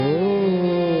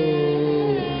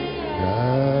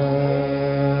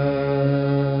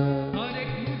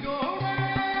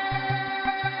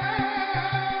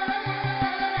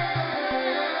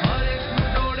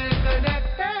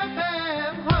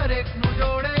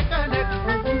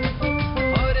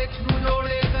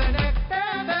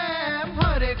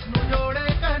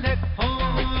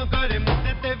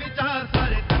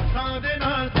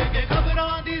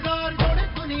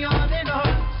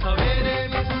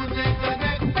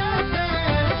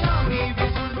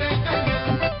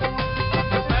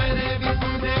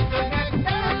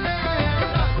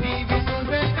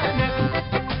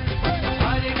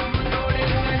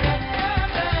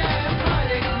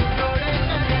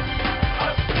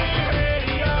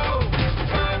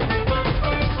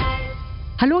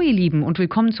Hallo ihr Lieben und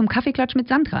willkommen zum Kaffeeklatsch mit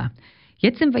Sandra.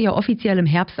 Jetzt sind wir ja offiziell im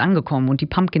Herbst angekommen und die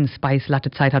Pumpkin Spice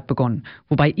Latte Zeit hat begonnen.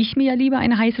 Wobei ich mir ja lieber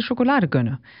eine heiße Schokolade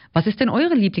gönne. Was ist denn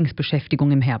eure Lieblingsbeschäftigung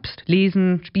im Herbst?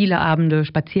 Lesen, Spieleabende,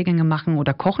 Spaziergänge machen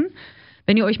oder kochen?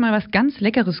 Wenn ihr euch mal was ganz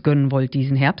Leckeres gönnen wollt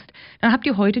diesen Herbst, dann habt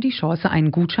ihr heute die Chance, einen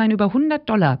Gutschein über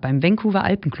 $100 beim Vancouver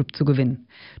Alpenclub zu gewinnen.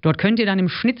 Dort könnt ihr dann im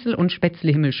Schnitzel- und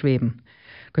Spätzlehimmel schweben.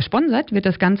 Gesponsert wird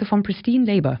das Ganze von Pristine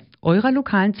Labor, eurer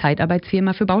lokalen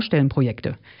Zeitarbeitsfirma für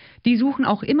Baustellenprojekte. Die suchen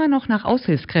auch immer noch nach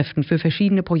Aushilfskräften für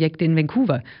verschiedene Projekte in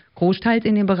Vancouver, großteils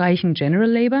in den Bereichen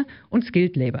General Labor und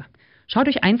Skilled Labor. Schaut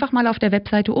euch einfach mal auf der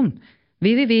Webseite um.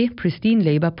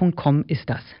 www.pristinelabor.com ist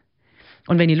das.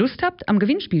 Und wenn ihr Lust habt, am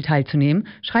Gewinnspiel teilzunehmen,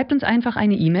 schreibt uns einfach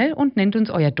eine E-Mail und nennt uns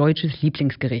euer deutsches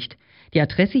Lieblingsgericht. Die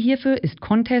Adresse hierfür ist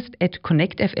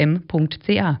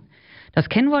contest@connectfm.ca. Das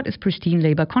Kennwort ist Pristine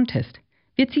Labor Contest.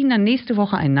 Wir ziehen dann nächste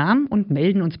Woche einen Namen und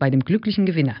melden uns bei dem glücklichen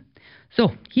Gewinner.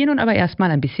 So, hier nun aber erstmal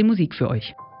ein bisschen Musik für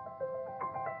euch.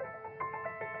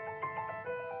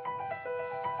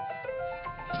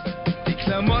 Die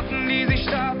Klamotten, die sich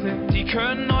stapeln, die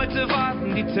können heute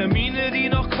warten. Die Termine, die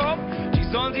noch kommen, die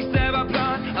sollen sich selber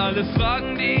planen. Alle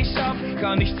Fragen, die ich hab,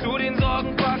 kann ich zu den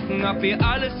Sorgen packen. Hab hier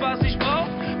alles, was ich brauch,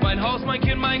 mein Haus, mein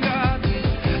Kind, mein Garten.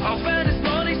 Auch wenn es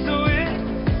noch nicht so ist,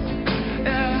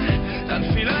 dann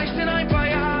vielleicht in ein paar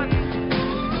Jahren.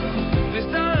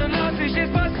 Bis dahin lass ich es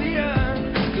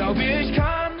passieren. Glaub mir, ich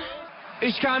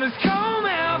kann es kaum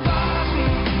erwarten,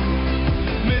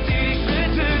 mit dir die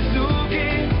Schritte zu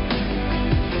gehen.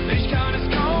 Ich kann es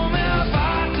kaum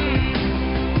erwarten,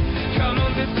 kann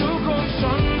unsere Zukunft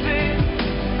schon sehen.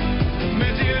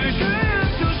 Mit dir durch Höhen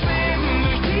zu schweben,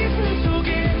 durch Tiefen zu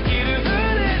gehen. Jede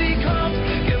Hürde, die kommt,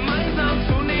 gemeinsam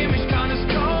zu nehmen. Ich kann es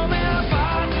kaum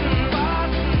erwarten,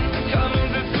 kann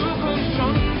unsere Zukunft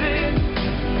schon sehen.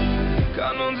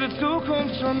 Kann unsere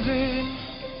Zukunft schon sehen.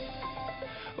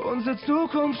 Unsere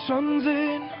Zukunft schon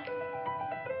sehen.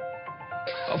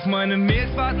 Auf meine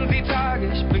Mails warten sie Tage,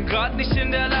 ich bin grad nicht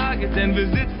in der Lage, denn wir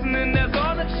sitzen in der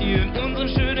Sonne hier in unserem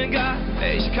schönen Garten.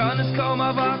 Ey, ich kann es kaum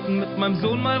erwarten, mit meinem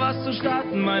Sohn mal was zu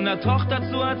starten, meiner Tochter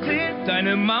zu erzählen,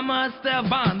 deine Mama ist der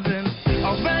Wahnsinn.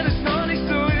 Auch wenn es noch nicht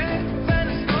so ist,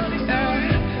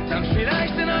 dann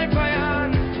vielleicht in ein paar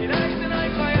Jahren,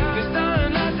 bis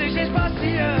dahin lass ich es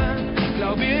passieren.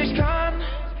 Glaub mir, ich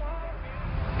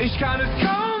kann es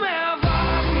kaum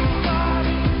erwarten,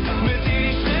 mit dir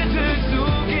die Schritte zu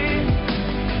gehen.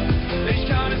 Ich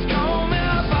kann es kaum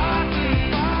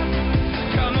erwarten,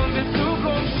 kann unsere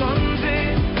Zukunft schon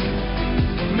sehen.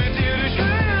 Mit dir durch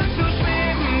Höhen zu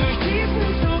schweben, durch Tiefen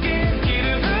zu gehen.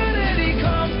 Jede Hürde, die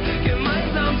kommt,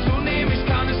 gemeinsam zu nehmen. Ich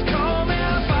kann es kaum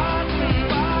erwarten,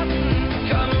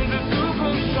 kann unsere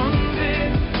Zukunft schon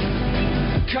sehen.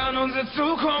 Kann unsere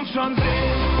Zukunft schon sehen.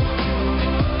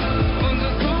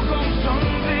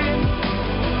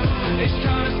 Ich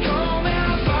kann es kaum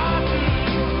erwarten,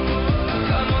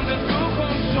 kann unsere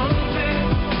Zukunft schon sehen.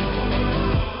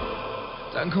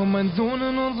 Dann kommt mein Sohn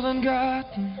in unseren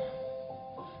Garten,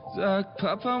 sagt,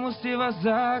 Papa muss dir was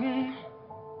sagen.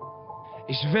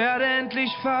 Ich werde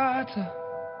endlich Vater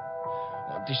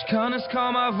und ich kann es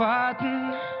kaum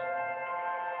erwarten.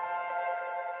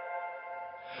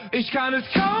 Ich kann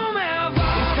es kaum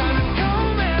erwarten,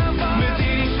 mit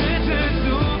dir die Schritte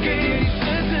zu gehen.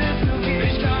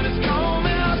 Ich kann es kaum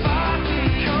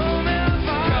erwarten,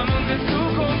 kann unsere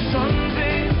Zukunft schon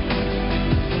sehen.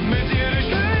 Mit dir durch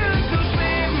Höhen zu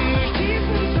schweben, durch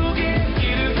Tiefen zu gehen.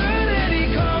 Jede Hürde, die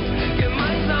kommt,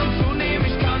 gemeinsam zu nehmen.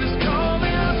 Ich kann es kaum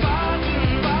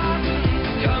erwarten,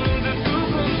 kann unsere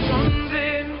Zukunft schon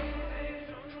sehen.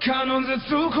 Kann unsere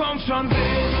Zukunft schon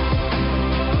sehen.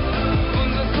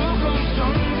 Unsere Zukunft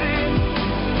schon sehen.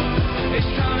 Ich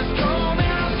kann es kaum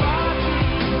erwarten,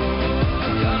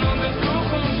 kann unsere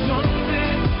Zukunft schon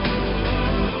sehen.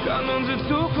 Kann unsere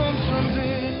Zukunft schon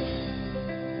sehen.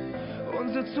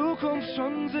 Unsere Zukunft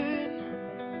schon sehen.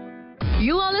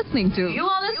 You are listening to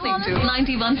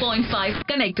 91.5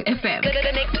 Connect FM.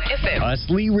 Connect FM.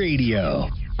 Hustly Radio.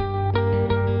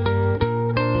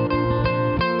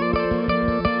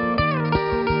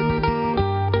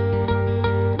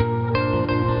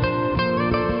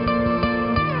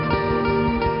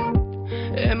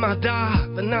 Immer da,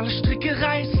 wenn alle Stricke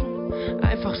reißen.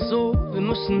 Einfach so, wir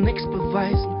müssen nichts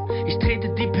beweisen. Ich trete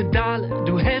die Pedale,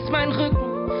 du hältst meinen Rücken.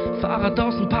 Fahrrad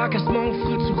aus dem Park erst morgen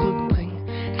früh zurückbringen.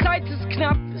 Zeit ist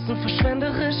knapp, wir sind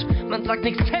verschwenderisch. Man sagt,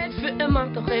 nichts hält für immer,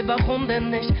 doch ey, warum denn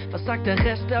nicht? Was sagt der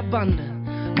Rest der Bande?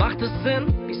 Macht es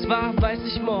Sinn? Wie's war, weiß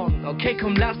ich morgen. Okay,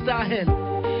 komm, lass dahin.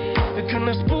 Wir können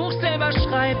das Buch selber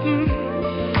schreiben.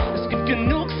 Es gibt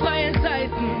genug freie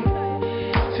Seiten.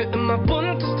 Für immer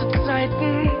bunteste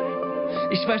Zeiten.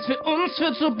 Ich weiß, für uns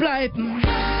wird so bleiben.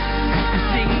 Wir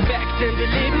fliegen weg, denn wir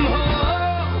leben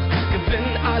hoch,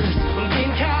 gewinnen alles und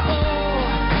gehen K.O.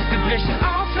 Wir brechen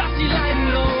auf, lass die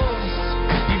Leinen los.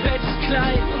 Die Welt ist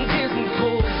klein und wir sind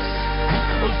groß.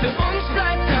 Und für uns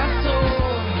bleibt das so,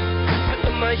 für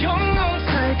immer jung und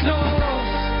zeitlos.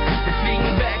 Wir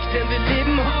fliegen weg, denn wir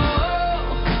leben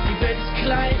hoch. Die Welt ist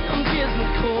klein und wir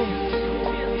sind groß.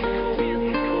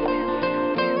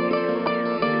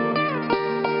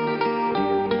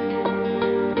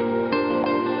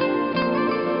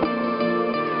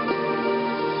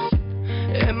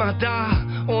 Immer da,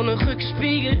 ohne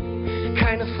Rückspiegel,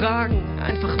 keine Fragen,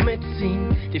 einfach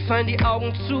mitziehen. Dir fallen die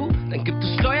Augen zu, dann gibt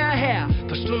es Steuer her,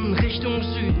 paar Stunden Richtung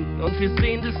Süden und wir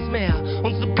sehen das Meer.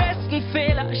 Unsere besten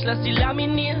Fehler, ich lass sie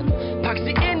laminieren, pack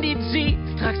sie in die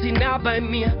Jeans, trag sie nah bei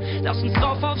mir. Lass uns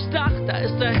rauf aufs Dach, da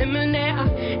ist der Himmel näher.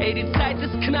 Ey, die Zeit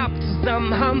ist knapp,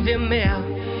 zusammen haben wir mehr.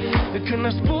 Wir können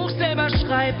das Buch selber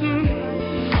schreiben,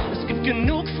 es gibt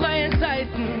genug freie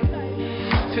Seiten.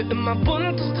 Für immer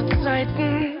bunteste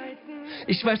Zeiten.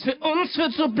 Ich weiß, für uns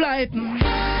wird so bleiben.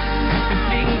 Wir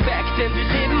fliegen weg, denn wir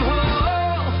leben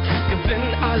hoch,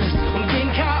 gewinnen alles und gehen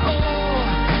K.O.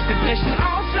 Wir brechen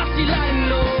auf, lass die Leinen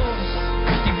los.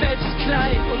 Die Welt ist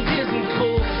klein und wir sind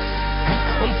groß.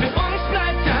 Und für uns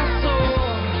bleibt das so,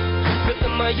 für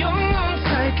immer jung und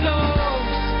zeitlos.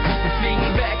 Wir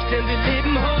fliegen weg, denn wir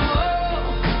leben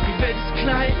hoch. Die Welt ist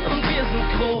klein und wir sind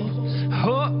groß.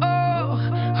 Hoch, hoch,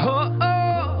 hoch.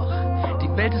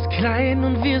 Die Welt ist klein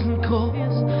und wir sind groß.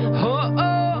 Oh,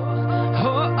 oh,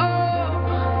 oh, oh.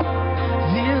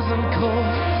 Wir sind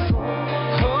groß.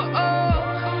 Oh, oh,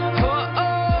 oh,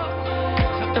 oh.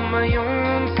 Für immer jung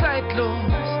und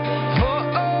zeitlos. Oh,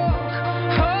 oh,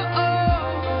 oh, oh.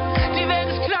 Die Welt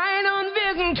ist klein und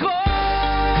wir sind groß.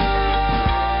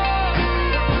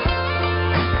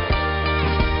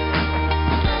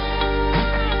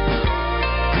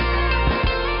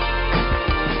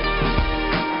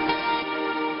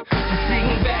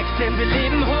 Denn wir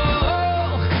leben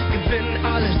hoch, gewinnen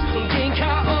alles und gehen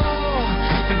K.O.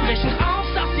 Wir brechen auf,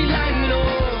 lass die Leinen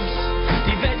los.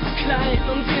 Die Welt ist klein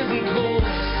und wir sind groß.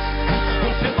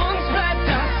 Und für uns bleibt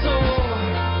das so,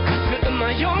 für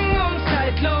immer jung und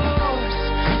zeitlos.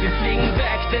 Wir fliegen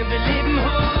weg, denn wir leben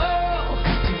hoch.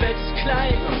 Die Welt ist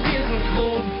klein und wir sind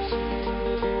groß.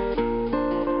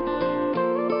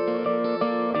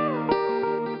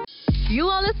 You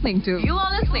are listening to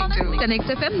Connect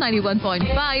FM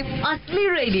 91.5 Asli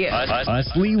Radio.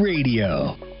 Asli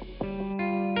Radio.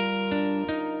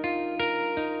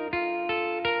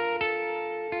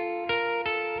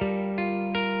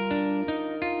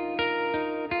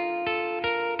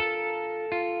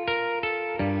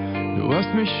 Du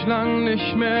hast mich lang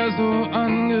nicht mehr so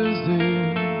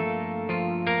angesehen,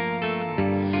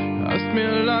 hast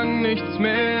mir lang nichts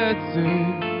mehr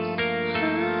erzählt.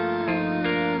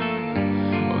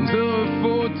 Unsere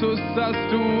Fotos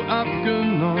hast du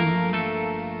abgenommen,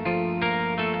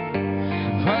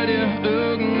 weil dir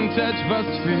irgendetwas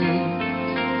fehlt.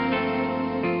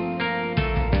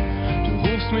 Du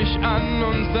rufst mich an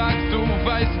und sagst, du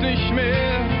weißt nicht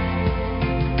mehr,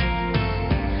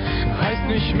 weißt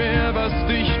nicht mehr, was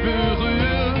dich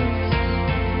berührt.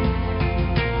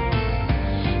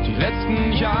 Die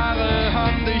letzten Jahre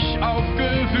haben dich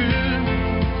aufgewühlt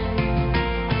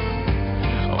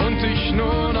und dich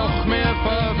nur noch mehr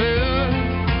verwirrt.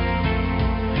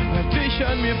 Halt dich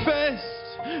an mir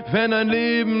fest, wenn ein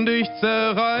Leben dich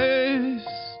zerreißt.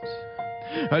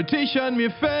 Halt dich an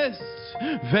mir fest,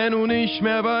 wenn du nicht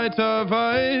mehr weiter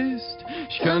weißt.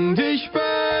 Ich kann dich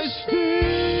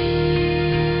verstehen.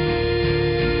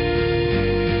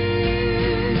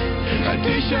 Halt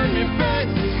dich an mir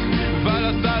fest, weil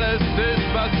das alles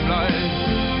ist, was bleibt.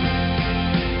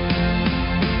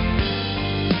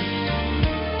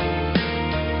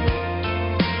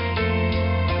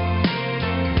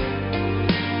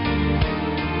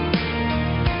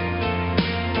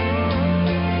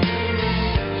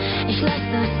 Ich lass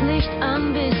das Licht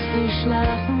an, bis du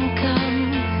schlafen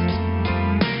kannst.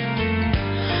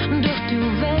 Doch du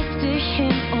wälzt dich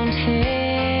hin und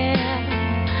her.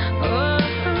 Oh,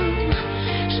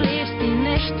 schläfst die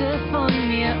Nächte von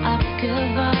mir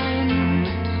abgeweint.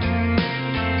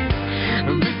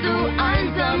 Bist du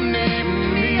einsam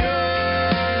neben mir?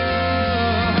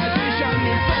 Halt dich an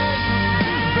mir fest,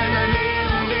 wenn dein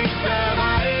Leben dich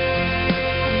zerreißt.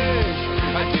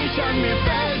 Halt dich an mir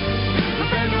fest,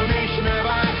 wenn du nicht mehr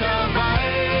weiter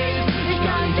weißt. Ich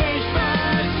kann dich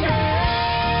verstehen.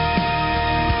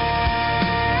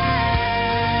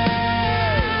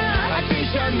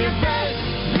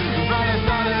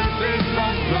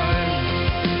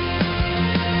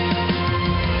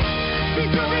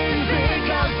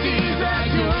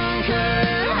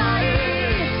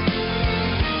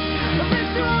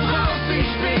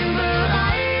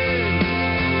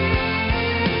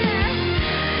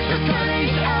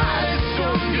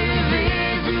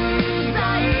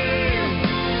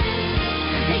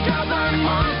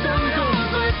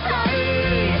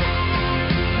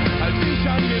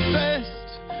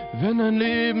 mein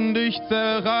Leben dich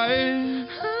zerreißt.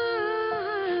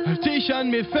 Halt dich an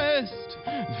mir fest,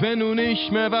 wenn du nicht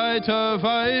mehr weiter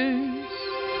weißt.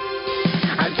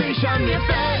 Halt dich an mir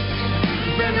fest,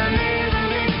 wenn dein Leben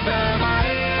dich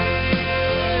zerreißt.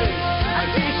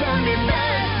 Halt dich an mir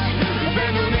fest,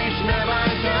 wenn du nicht mehr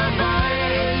weiter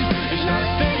weißt. Ich lass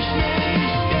dich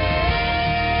nicht gehen.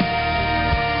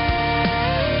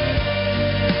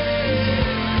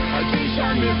 Halt dich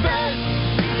an mir fest,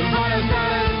 weil es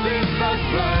alles ist, was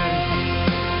bleibt.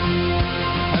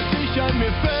 Halt dich an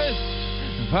mir fest,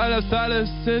 weil das alles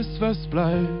ist, was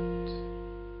bleibt.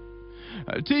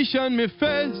 Halt dich an mir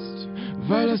fest,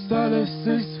 weil das alles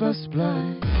ist, was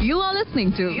bleibt. You are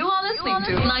listening to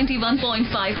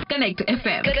 91.5 Connect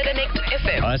FM.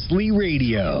 Asli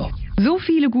Radio. So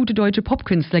viele gute deutsche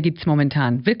Popkünstler gibt's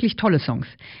momentan. Wirklich tolle Songs.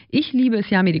 Ich liebe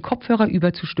es ja, mir die Kopfhörer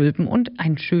überzustülpen und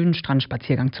einen schönen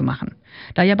Strandspaziergang zu machen.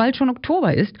 Da ja bald schon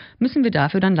Oktober ist, müssen wir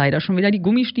dafür dann leider schon wieder die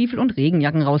Gummistiefel und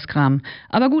Regenjacken rauskramen.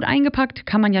 Aber gut eingepackt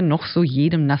kann man ja noch so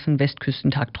jedem nassen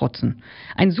Westküstentag trotzen.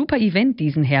 Ein super Event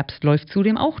diesen Herbst läuft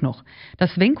zudem auch noch.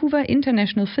 Das Vancouver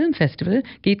International Film Festival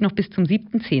geht noch bis zum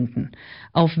 7.10.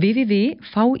 Auf www.viff.org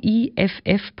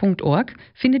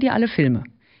findet ihr alle Filme.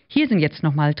 Hier sind jetzt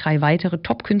nochmal 3 weitere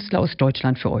Top-Künstler aus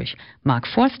Deutschland für euch. Mark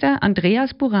Forster,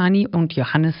 Andreas Burani und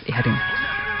Johannes Erding.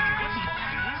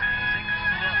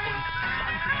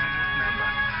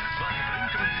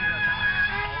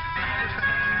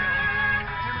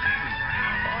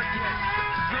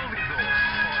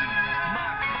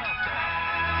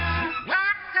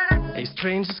 Ey,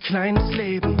 stranges kleines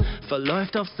Leben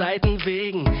verläuft auf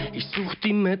Seitenwegen. Ich such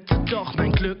die Mitte, doch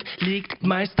mein Glück liegt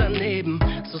meist daneben.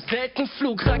 So selten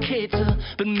Flugrakete,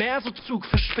 bin mehr so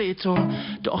Zugverspätung.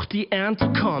 Doch die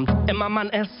Ernte kommt, immer Mann,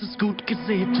 es ist gut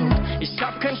gesät. Und ich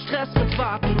hab keinen Stress mit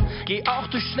Warten, geh auch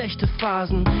durch schlechte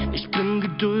Phasen. Ich bin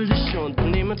geduldig und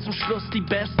nehme zum Schluss die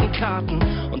besten Karten.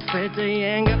 Und fällt der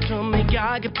Jenga-Turm,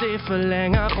 egal, gibt die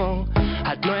Verlängerung.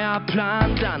 Halt neuer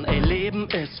Plan dann, ey, Leben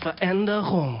ist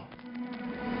Veränderung.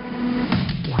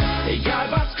 Egal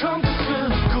was kommt, es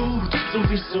wird gut,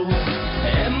 sowieso.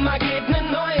 Immer geht ne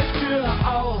neue Tür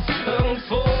auf,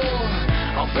 irgendwo.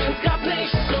 Auch wenn's grad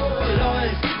nicht so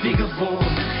läuft wie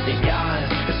gewohnt. Egal,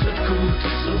 es wird gut,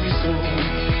 sowieso.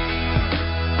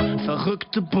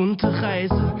 Verrückte, bunte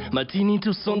Reise, mal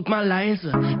Tinnitus und mal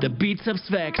leise. Der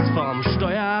Bizeps wächst vom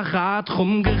Steuerrad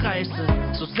rumgereiße.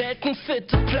 So selten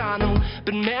fitte Planung,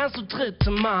 bin mehr so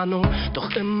dritte Mahnung. Doch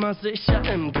immer sicher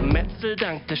im Gemetzel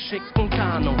dank der schicken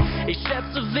Tarnung. Ich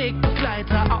schätze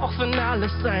Wegbegleiter, auch wenn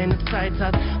alles seine Zeit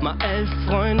hat. Mal 11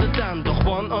 Freunde dann, doch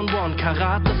One-on-One,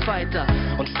 Karate-Fighter.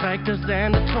 Und streikt der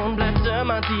Sendeton, bleibt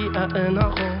immer die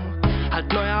Erinnerung.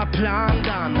 Halt neuer Plan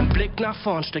dann, im Blick nach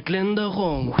vorn steckt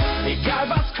Linderung. Egal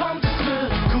was kommt, es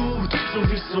wird gut,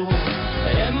 sowieso.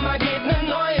 Immer geht ne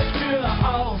neue Tür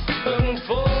auf,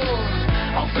 irgendwo.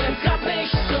 Auch wenn's grad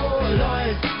nicht so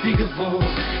läuft wie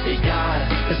gewohnt. Egal,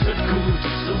 es wird gut,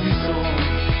 sowieso.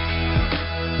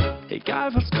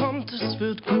 Egal was kommt, es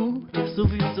wird gut,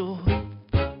 sowieso.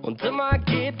 Und immer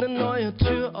geht ne neue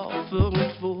Tür auf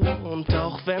irgendwo. Und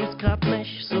auch wenn's grad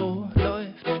nicht so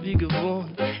läuft wie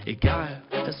gewohnt. Egal,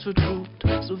 es wird gut,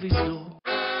 sowieso.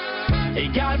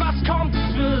 Egal was kommt,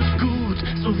 es wird gut,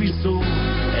 sowieso.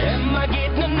 Immer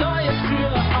geht ne neue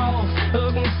Tür auf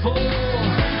irgendwo.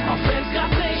 Auch wenn's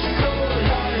grad nicht so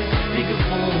läuft wie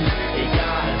gewohnt.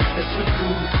 Egal, es wird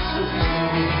gut, sowieso.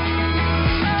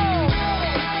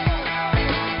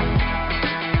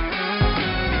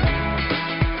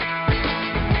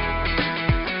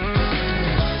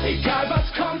 Egal was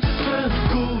kommt, es wird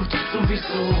gut,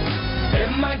 sowieso.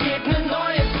 Immer geht ne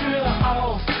neue Tür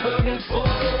auf, irgendwo.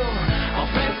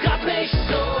 Auch wenn's grad nicht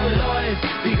so läuft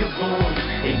wie gewohnt.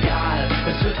 Egal,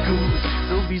 es wird gut,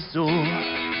 sowieso.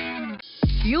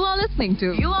 You are listening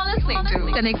to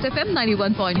Connect FM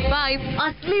 91.5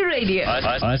 Asli Radio.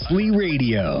 Asli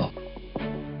Radio.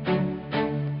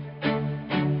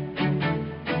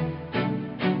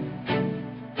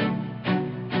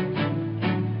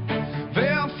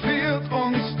 Wer führt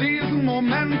uns diesen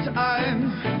Moment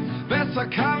ein? Besser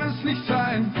kann es nicht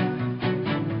sein.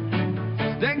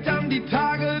 Denkt an die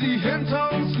Tage, die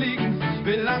hinter uns liegen,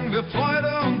 wie lang wir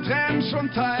Freude und Tränen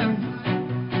schon teilen.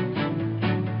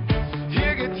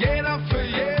 Hier geht jeder für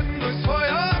jeden durchs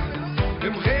Feuer,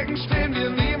 im Regen stehen wir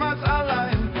niemals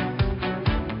allein.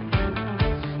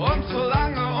 Und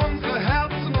solange unsere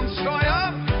Herzen uns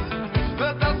steuern,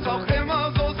 wird das auch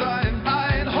immer so sein.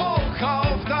 Ein Hoch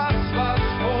auf das, was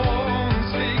vor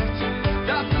uns liegt,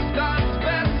 das ist das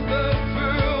Beste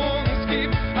für uns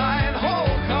gibt. Ein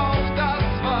Hoch auf das,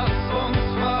 was uns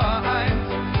vereint.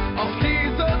 Auf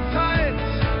diese Zeit,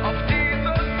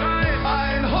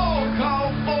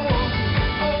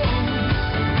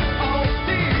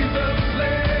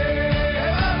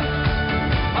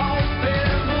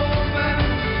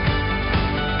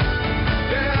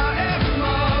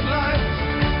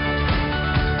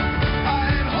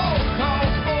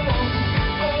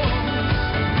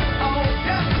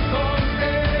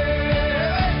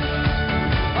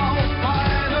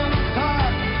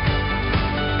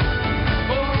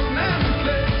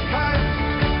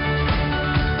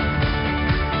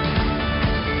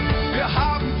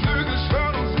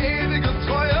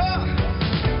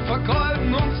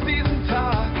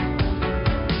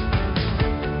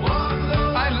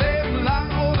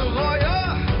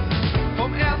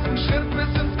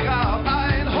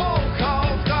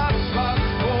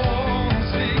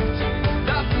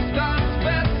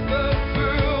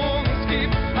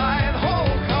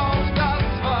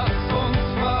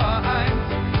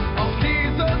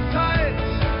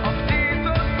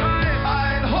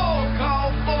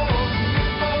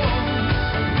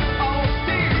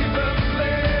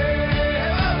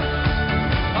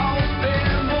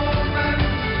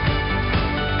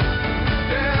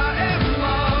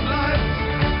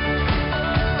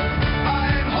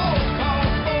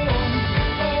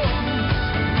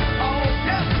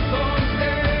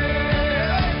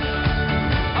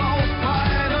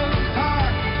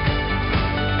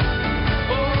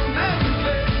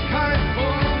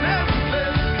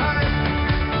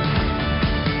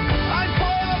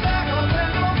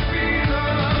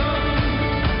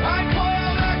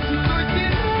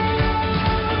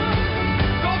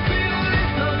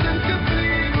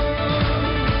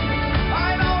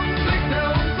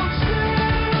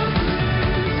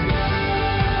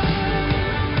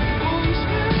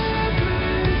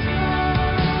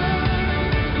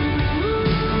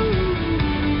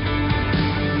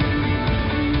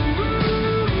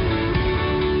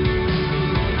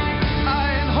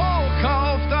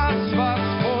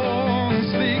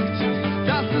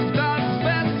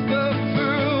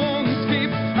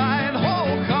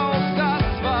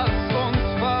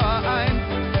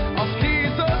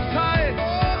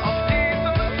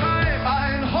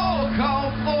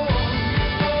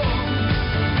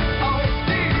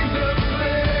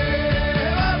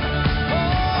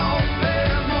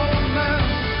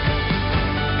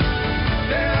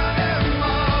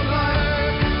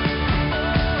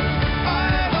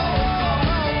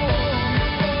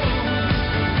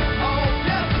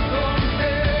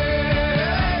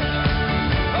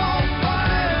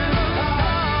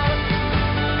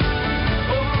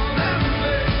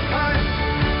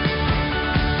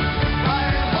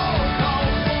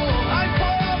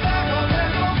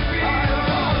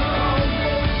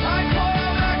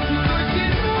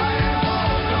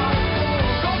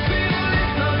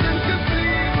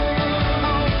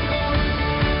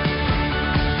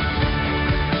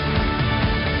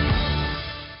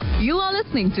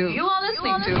 listening to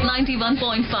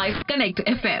 91.5 Connect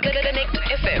FM. Connect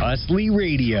FM. Asli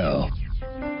Radio.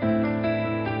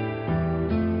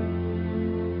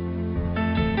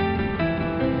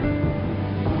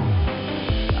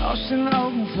 Aus den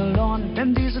Augen verloren,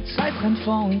 denn diese Zeit rennt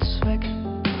vor uns weg.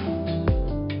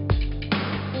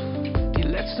 Die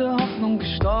letzte Hoffnung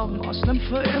gestorben, aus nem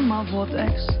für immer wurde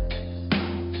Ex.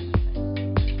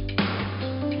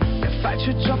 Der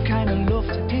falsche Job, keine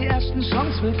Luft, die ersten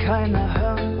Songs will keiner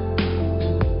hören.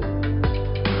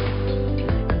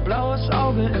 Ein blaues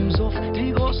Auge im Suff,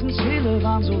 die großen Ziele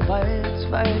waren so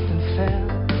weit, weit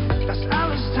entfernt. Das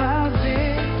alles tat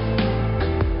weh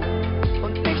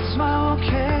und nichts war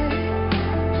okay.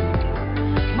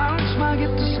 Manchmal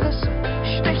gibt es Risse,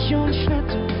 Stiche und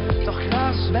Schnitte, doch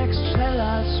Gras wächst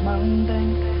schneller als man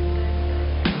denkt.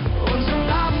 Unsere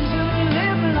Narben sind ein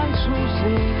Leben lang zu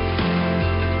sehen,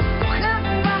 doch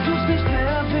irgendwann tut's nicht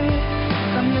mehr weh,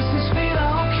 dann ist es wieder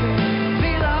okay,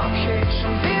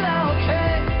 schon wieder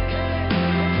okay.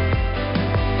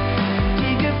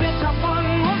 Die Gewitter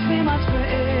folgen uns niemals für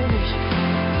ewig,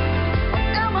 und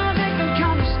immer regnen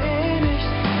kann es eh nicht,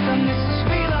 dann ist es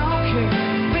wieder okay.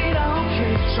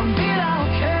 Schon wieder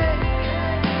okay,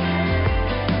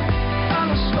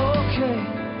 alles okay.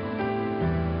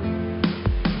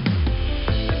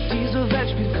 Diese Welt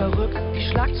spielt verrückt, die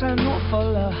Schlagzeilen nur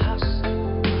voller Hass.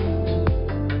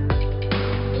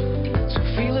 Zu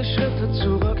viele Schritte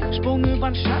zurück, Sprung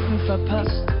übern Schatten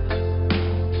verpasst.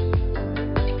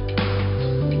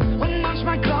 Und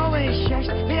manchmal glaube ich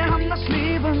echt, wir haben das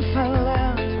Leben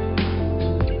verlernt.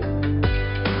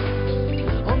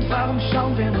 Warum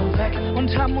schauen wir nur weg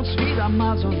und haben uns wieder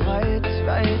mal so weit,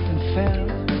 weit entfernt?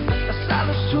 Das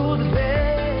alles tut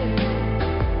weh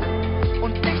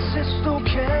und nichts ist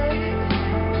okay.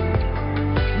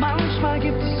 Manchmal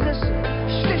gibt es Risse,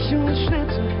 Stiche und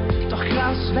Schnitte, doch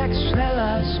Gras wächst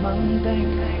schneller als man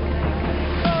denkt.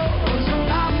 Unsere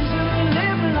Narben sind ein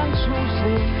Leben lang zu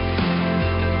sehen,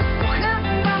 doch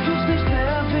irgendwann tut's nicht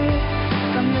mehr weh,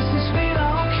 dann ist es wieder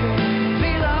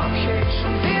okay,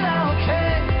 schon wieder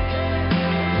okay.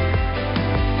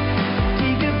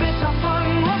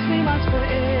 Folgen uns niemals für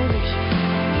ewig,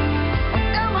 und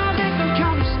immer regnen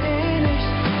kann es eh nicht,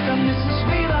 dann ist es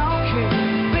wieder okay,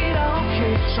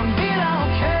 schon wieder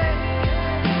okay,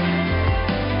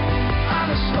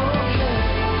 alles okay.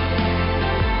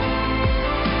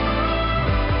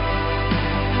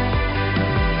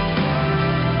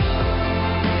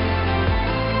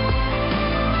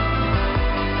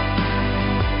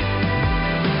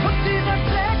 Und dieser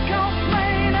Fleck auf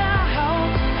meiner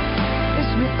Haut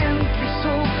ist mir endlich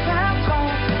so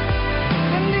vertraut,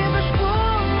 denn diese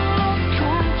Spuren und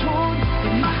Konturen,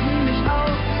 die machen mich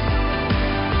aus.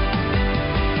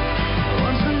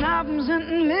 Unsere Narben sind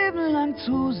ein Leben lang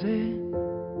zu sehen,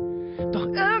 doch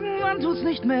irgendwann tut's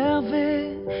nicht mehr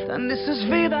weh, dann ist es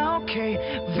wieder okay,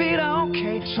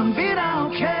 schon wieder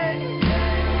okay.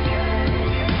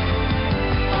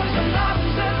 Unsere Narben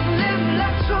sind ein Leben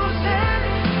lang zu sehen,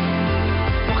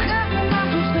 doch irgendwann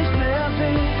tut's nicht mehr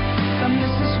weh, dann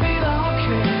ist es wieder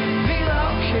okay,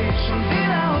 schon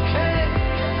wieder okay,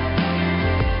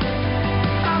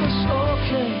 alles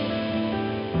okay.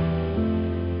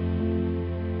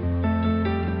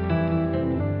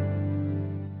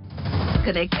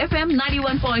 Connect FM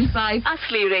 91.5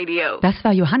 Asli Radio. Das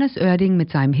war Johannes Oerding mit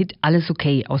seinem Hit Alles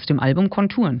okay aus dem Album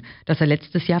Konturen, das er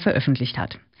letztes Jahr veröffentlicht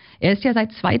hat. Er ist ja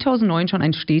seit 2009 schon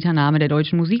ein steter Name der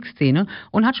deutschen Musikszene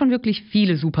und hat schon wirklich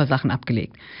viele super Sachen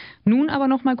abgelegt. Nun aber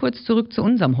noch mal kurz zurück zu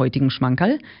unserem heutigen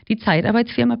Schmankerl. Die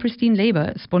Zeitarbeitsfirma Pristine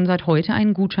Labor sponsert heute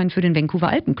einen Gutschein für den Vancouver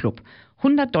Alpenclub.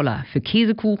 $100 für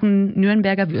Käsekuchen,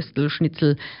 Nürnberger Würstel,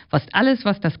 Schnitzel, fast alles,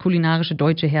 was das kulinarische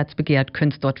deutsche Herz begehrt,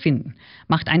 könnt's dort finden.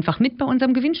 Macht einfach mit bei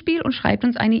unserem Gewinnspiel und schreibt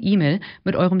uns eine E-Mail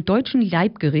mit eurem deutschen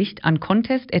Leibgericht an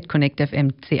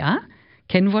contest@connectfm.ca,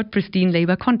 Kennwort Pristine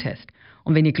Labor Contest.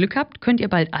 Und wenn ihr Glück habt, könnt ihr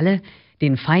bald alle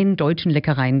den feinen deutschen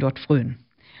Leckereien dort frönen.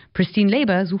 Pristine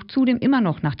Labor sucht zudem immer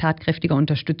noch nach tatkräftiger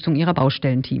Unterstützung ihrer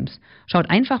Baustellenteams. Schaut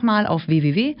einfach mal auf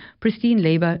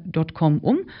www.pristinelabor.com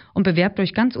und bewerbt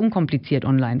euch ganz unkompliziert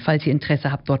online, falls ihr Interesse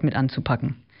habt, dort mit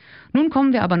anzupacken. Nun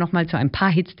kommen wir aber noch mal zu ein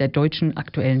paar Hits der deutschen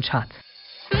aktuellen Charts.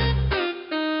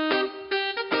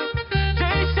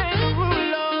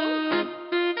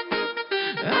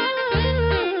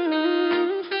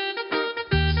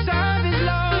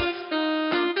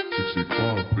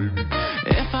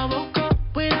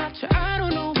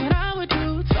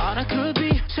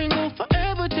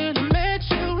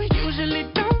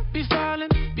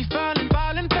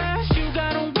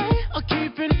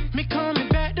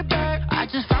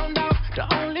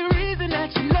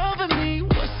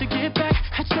 Get back.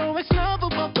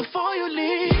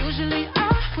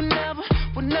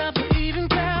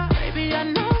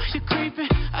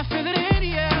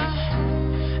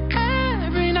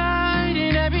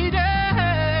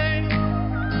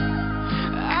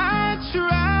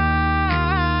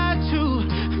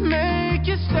 make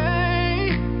you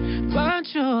stay, but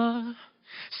you're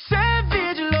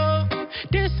savage love.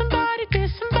 Did somebody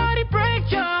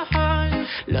break your heart?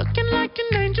 Looking like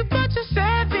an angel, but you're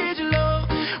savage love.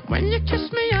 When you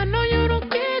kiss me, I know you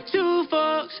don't get two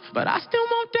fucks, but I still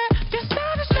want that. You're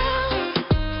savage love.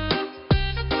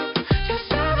 You're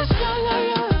savage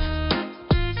love.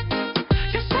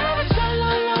 You're savage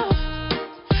love.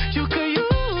 You could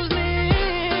use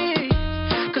me,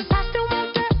 'cause I still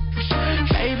want that.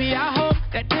 Baby, I hope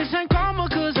that this ain't karma,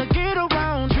 'cause I get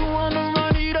around. You wanna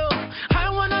run it up, I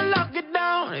wanna lock it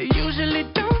down. Usually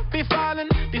don't be falling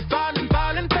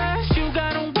fast. You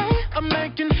got a way of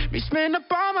making me spend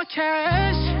up all my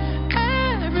cash.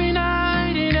 Every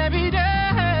night and every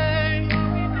day,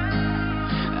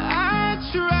 I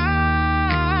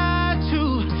try to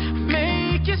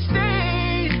make you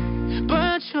stay,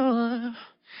 but you're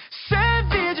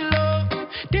savage love.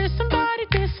 Did somebody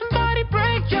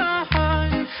break your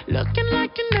heart? Looking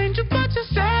like an angel, but you're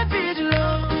savage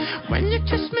love. When you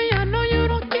kiss me, I know you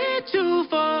don't get two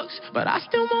fucks, but I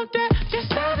still want that. You're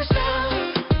savage love.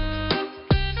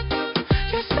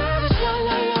 You're savage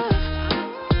love.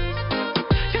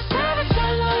 You're savage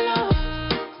love.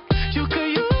 You could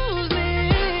use me,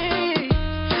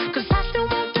 'cause I still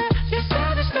want that. You're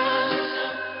savage love.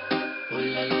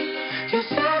 You're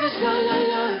savage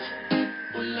love.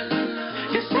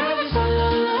 You're savage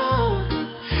love.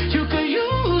 You could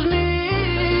use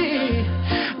me,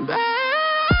 baby.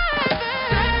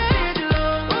 Savage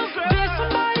love.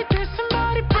 Did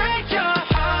somebody break your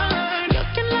heart?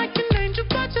 Looking like an angel,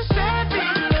 but you're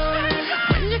savage love.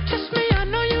 When you kiss me, I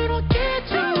know you don't get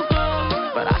too close,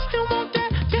 but I still want that.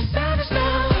 You're savage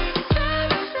love.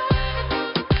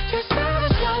 You're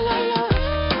savage love.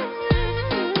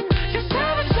 You're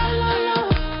savage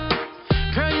love.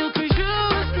 Girl, you could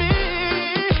use me,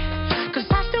 'cause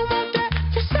I still want that.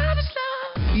 You're savage love.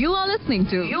 You are listening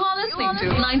to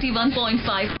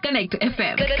 91.5 Connect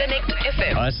FM. Connect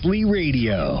FM. Asli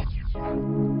Radio.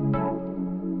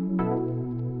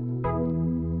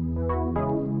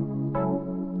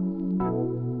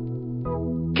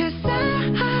 Cause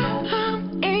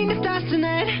I'm in the stars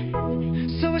tonight,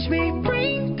 so watch me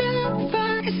bring the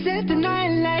fire, set the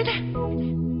night light.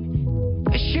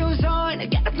 Shoes on,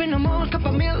 get up in the morning, cup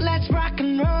of milk, let's rock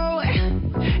and roll.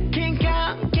 Kink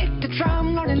out, get the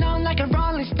drum, rolling on like a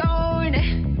rolling stone.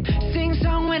 Sing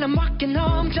song when I'm walking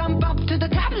home, jump up to the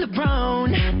top of the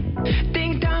brown.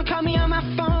 Ding dong, call me on my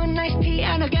phone, nice tea,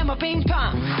 and I'll get my ping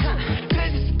pong.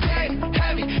 This is dead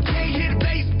heavy, can't hear the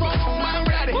bass, boom, I'm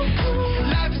ready.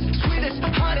 Life is sweet as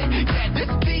honey, yeah, this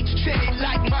beach shade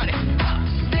like money.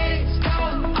 This go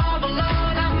all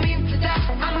alone, I'm into that,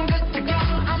 I'm good to go,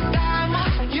 I'm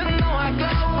diamond, you know I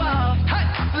glow up. Hey,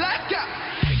 let's go!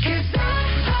 'Cause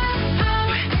I'm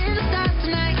in the stars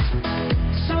tonight,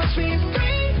 so watch me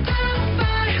bring the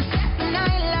fire, set the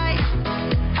night light.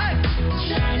 Hey,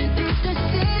 shining through the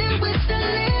city with a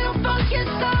little funky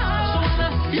soul. So I'ma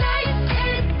light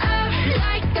it up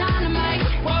like dynamite.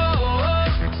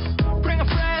 Whoa, bring a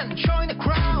friend, join the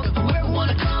crowd, whoever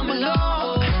wanna come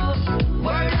along.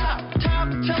 Word up, top,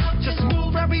 just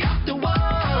move right up the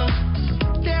wall.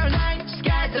 There light,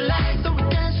 sky's the light, so we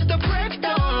dance to the break of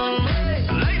dawn.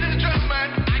 Ladies and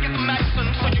gentlemen, I got the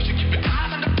medicine, so you should keep your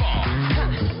eyes on the ball.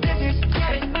 This is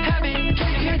getting heavy,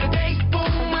 can you hear the bass?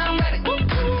 Boom, I'm ready.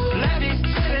 Ladies,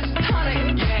 this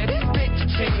honey, yeah, this bitch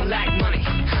chain like money.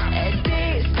 And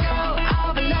this go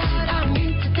all the Lord, I'm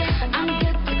into this, I'm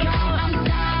good to go, I'm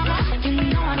down, you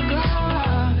know I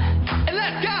glow. And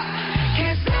let's go!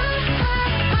 'Cause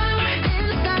I'm in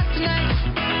the stars tonight,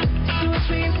 so watch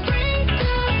me bring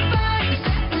the fire,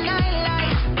 set the night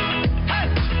light. Hey,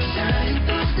 shining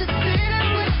through the city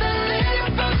with a little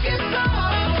funky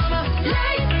soul. I'ma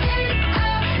light it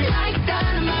up like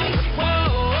dynamite.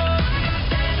 Whoa,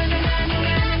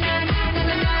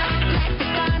 na-na-na-na-na-na-na-na-na, like the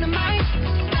dynamite.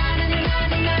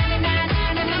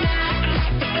 Na-na-na-na-na-na-na-na-na,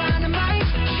 like the dynamite.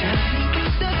 Shining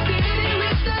through the city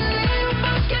with a little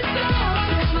funky soul.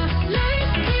 I'ma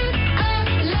light it up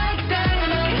like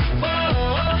dynamite.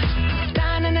 Whoa,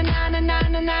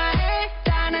 da-na-na-na-na-na-na, eh,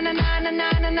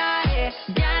 da-na-na-na-na-na-na, eh,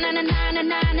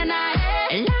 da-na-na-na-na-na-na,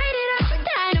 eh, light it up like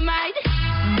dynamite.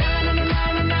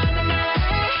 Da-na-na-na-na-na-na,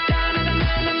 eh,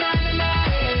 da-na-na-na-na-na-na,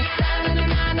 eh,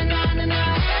 da-na-na-na-na-na-na,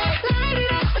 eh, light it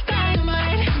up like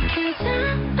dynamite. 'Cause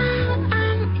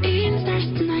I'm in the stars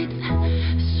tonight,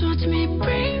 so watch me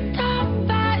bring the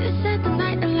fire, set the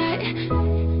night alight.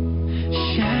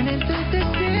 Shining through the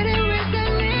city with a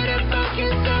little funky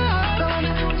soul.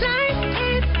 Gonna light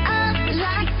it up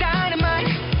like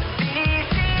dynamite.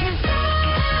 'Cause I'm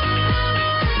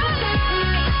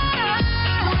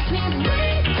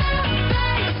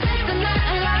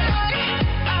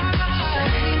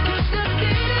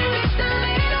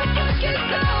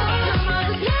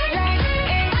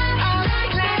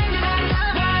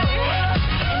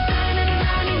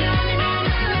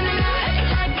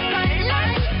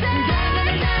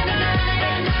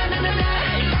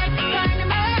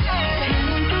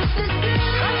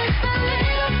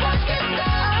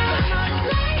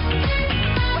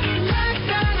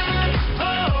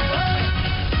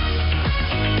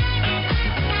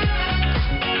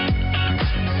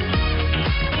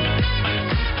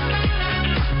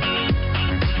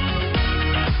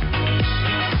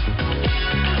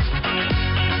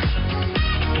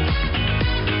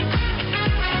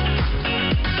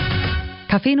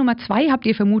Kaffee Nummer 2 habt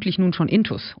ihr vermutlich nun schon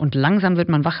intus und langsam wird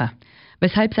man wacher.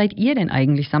 Weshalb seid ihr denn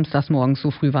eigentlich samstags morgens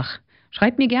so früh wach?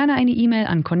 Schreibt mir gerne eine E-Mail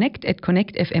an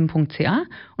connect@connectfm.ca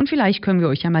und vielleicht können wir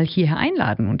euch ja mal hierher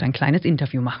einladen und ein kleines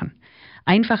Interview machen.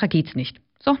 Einfacher geht's nicht.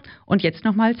 So, und jetzt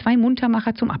nochmal 2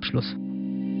 Muntermacher zum Abschluss.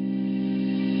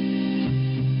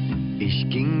 Ich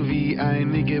ging wie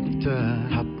ein Ägypter,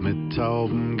 hab mit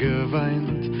Tauben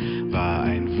geweint, war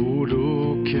ein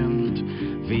Voodoo-Kind,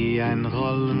 wie ein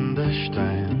rollender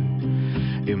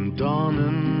Stein. Im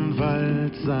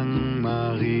Dornenwald sang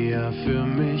Maria für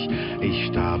mich, ich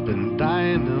starb in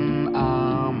deinen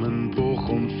Armen,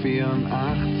 Bochum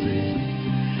 84.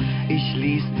 Ich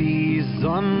ließ die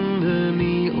Sonne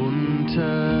nie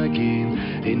untergehen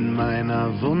in meiner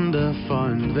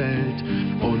wundervollen Welt.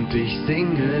 Und ich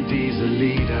singe diese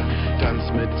Lieder,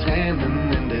 tanz mit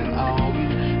Tränen in den Augen.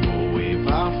 Bowie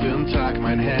war für'n Tag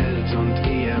mein Held und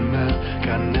EMF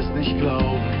kann es nicht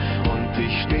glauben. Und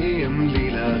ich steh im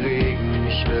lila Regen,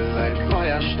 ich will ein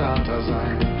Feuerstarter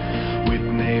sein.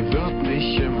 Whitney wird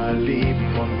mich immer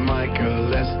lieben und Michael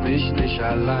lässt mich nicht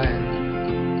allein.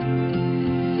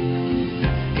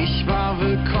 Ich war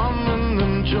willkommen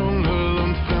im Dschungel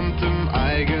und fremd im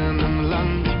eigenen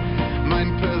Land.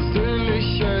 Mein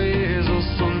persönlicher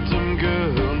Jesus und im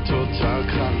Gehirn total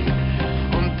krank.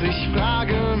 Und ich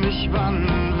frage mich, wann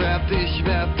werd ich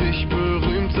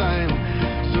berühmt sein?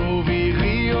 So wie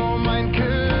Rio, mein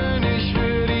König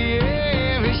für die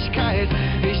Ewigkeit.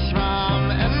 Ich war am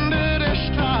Ende der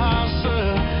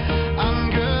Straße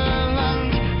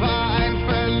angelangt, war ein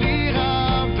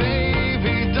Verlierer,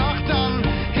 Baby, doch dann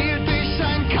hielt ich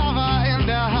ein Cover in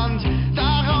der Hand,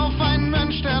 darauf ein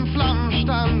Mensch, der in Flammen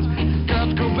stand.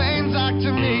 Kurt Cobain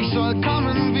sagte mir, ich soll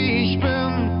kommen, wie ich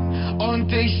bin.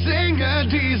 Und ich singe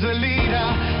diese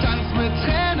Lieder, tanz mit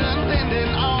Tränen in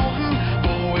den Augen.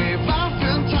 Bowie war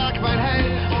für'n Tag mein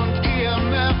Held und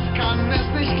EMF kann es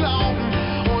nicht glauben.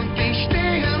 Und ich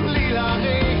stehe im lila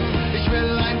Regen, ich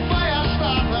will ein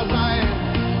Feuerstarter sein.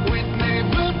 Whitney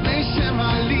wird mich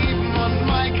immer lieben und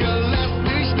Michael lässt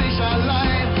mich nicht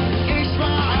allein. Ich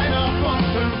war einer von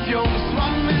 5 Jungs,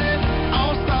 One Minute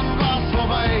aus, dann war's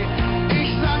vorbei.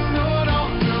 Ich sang nur noch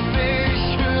für mich,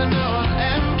 für eine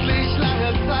unendlich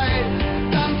lange Zeit.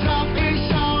 Dann traf ich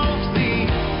auf sie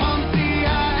und sie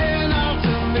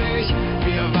erinnerte mich.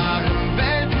 Wir waren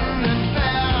Welten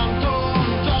entfernt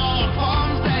und doch vom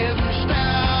selben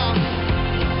Stern.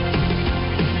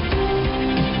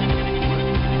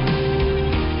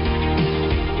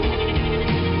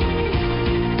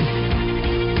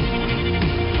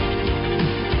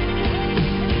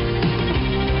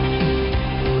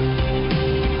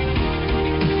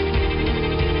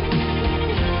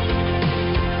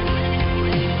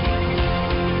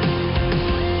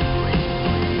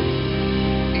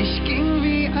 Ich ging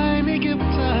wie ein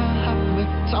Ägypter, hab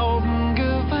mit Tauben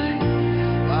geweint,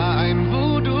 war ein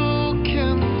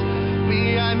Voodoo-Kind,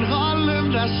 wie ein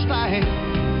rollender Stein.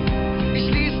 Ich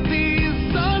ließ die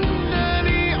Sonne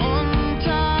nie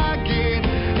untergehen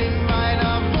in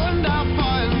meiner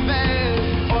wundervollen Welt.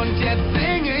 Und jetzt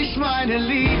sing ich meine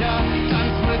Lieder,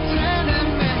 tanz mit Tränen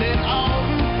in den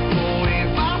Augen. Bowie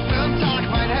war für'n Tag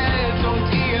mein Held und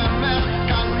EMF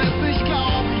kann es nicht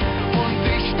glauben. Und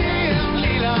ich stehe im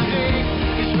lila Regen,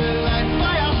 ich will ein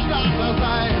Feuerstarter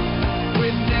sein.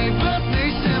 Whitney wird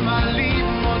mich immer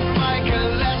lieben und Michael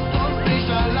lässt uns nicht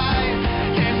allein.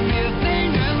 Denn wir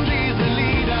singen diese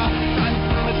Lieder,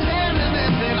 tanzen mit Tränen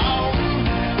in den Augen.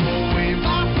 Bowie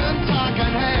war für'n Tag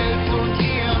ein Held und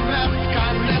EMF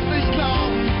kann es nicht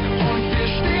glauben. Und wir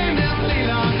stehen im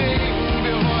lila Regen,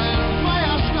 wir wollen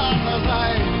Feuerstarter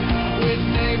sein.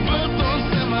 Whitney wird uns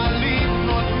immer lieben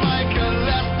und Michael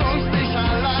lässt uns nicht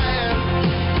allein.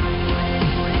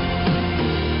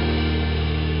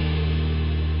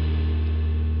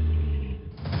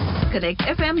 Connect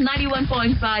FM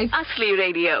 91.5 Asli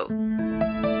Radio.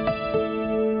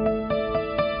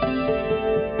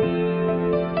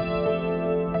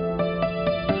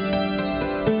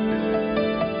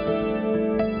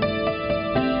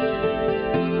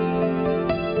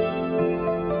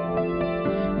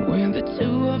 When the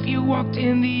two of you walked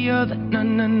in the other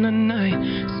night,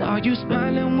 saw you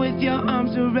smiling with your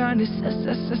arms around his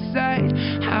side.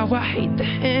 How I hate the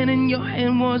hand in your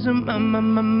hand wasn't my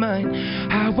mind.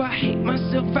 How I hate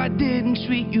myself, I didn't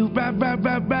treat you right.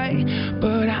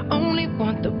 But I only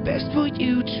want the best for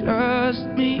you, trust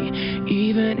me.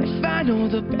 Even if I know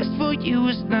the best for you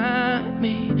is not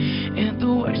me. And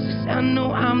the worst is I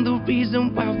know I'm the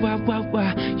reason why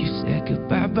you said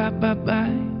goodbye,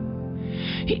 bye.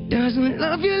 He doesn't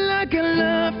love you like I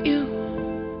love you.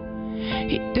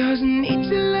 He doesn't need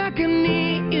you like I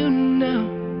need you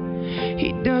now. He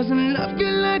doesn't love you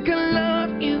like I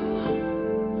love you.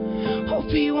 Hope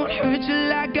he won't hurt you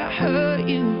like I hurt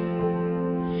you.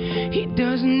 He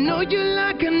doesn't know you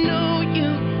like I know you.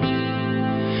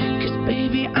 'Cause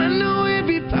baby, I know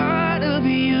every part of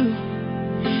you.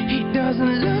 He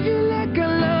doesn't love you like I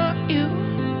love you.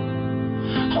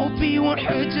 Hope he won't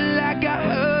hurt you like I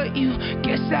hurt you.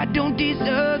 Guess I don't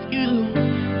deserve you.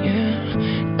 Yeah,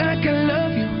 like I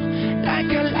love you.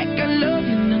 Like I love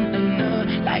you. Nah, nah, nah.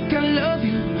 Like I love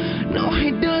you. No,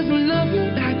 he doesn't love you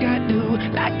like I do.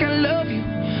 Like I love you.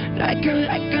 Like I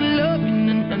love you.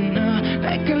 Nah, nah, nah.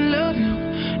 Like I love you.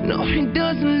 No, he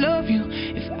doesn't love you.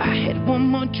 If I had one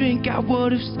more drink, I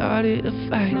would have started a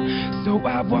fight. So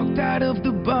I walked out of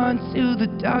the bar into the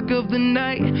dark of the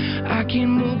night. I can't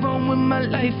move on with my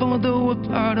life, although a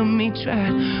part of me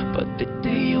tried. But the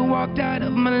day you walked out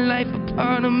of my life, a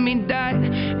part of me died.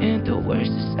 And the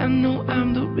worst is I know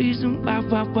I'm the reason why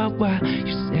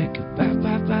you said goodbye,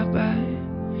 bye.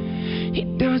 He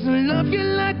doesn't love you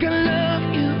like I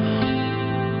love you.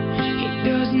 He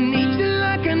doesn't need you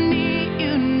like I need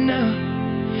you now.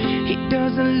 He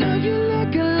doesn't love you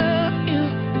like I love you.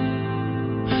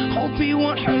 Hope he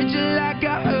won't hurt you like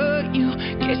I hurt you.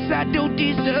 Guess I don't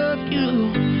deserve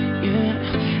you. Yeah,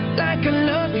 like I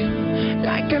love you.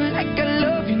 Like I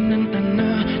love you. Nah, nah,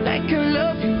 nah. Like I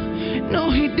love you. No,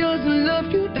 he doesn't love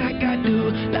you like I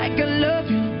do. Like I love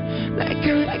you. Like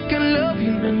I love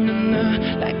you. Nah, nah, nah.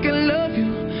 Like I love you.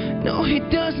 No, he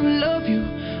doesn't love you.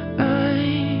 I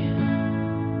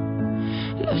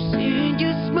love seeing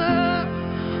you smile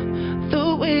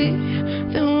the way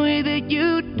that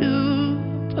you do.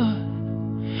 But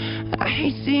I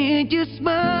hate seeing you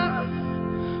smile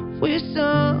with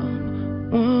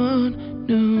someone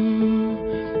new.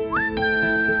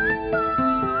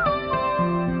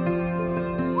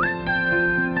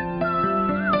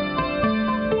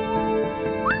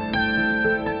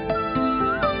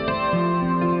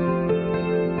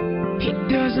 He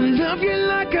doesn't love you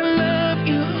like I love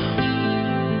you.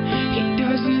 He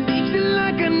doesn't need you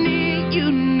like I need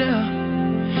you now.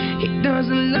 He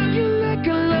doesn't love you like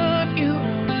I love you.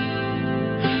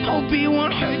 Hope he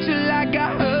won't hurt you like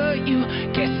I hurt you.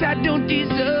 Guess I don't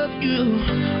deserve you.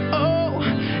 Oh,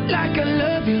 like I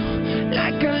love you.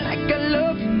 Like I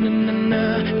love you. Nah, nah,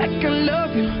 nah. Like I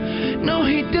love you. No,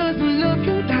 he doesn't love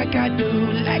you like I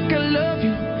do. Like I love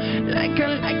you. Like I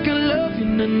love you.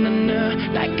 Nah, nah, nah.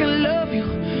 Like I love you.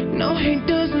 No, he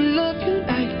doesn't love you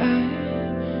like I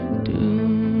do.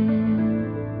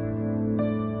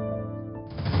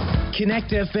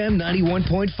 Connect FM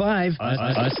 91.5,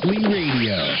 Asli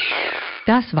Radio.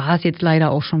 Das war es jetzt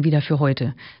leider auch schon wieder für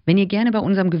heute. Wenn ihr gerne bei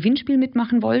unserem Gewinnspiel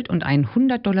mitmachen wollt und einen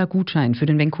 $100-Gutschein für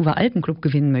den Vancouver Alpenclub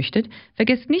gewinnen möchtet,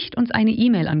 vergesst nicht, uns eine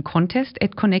E-Mail an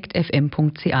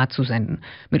contest@connectfm.ca zu senden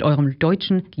mit eurem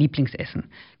deutschen Lieblingsessen.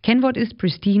 Kennwort ist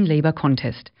Pristine Labour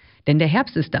Contest. Denn der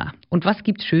Herbst ist da. Und was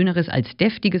gibt's Schöneres als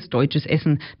deftiges deutsches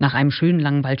Essen nach einem schönen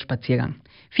langen Waldspaziergang?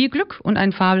 Viel Glück und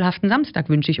einen fabelhaften Samstag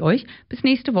wünsche ich euch. Bis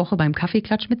nächste Woche beim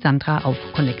Kaffeeklatsch mit Sandra auf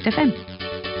Connect FM.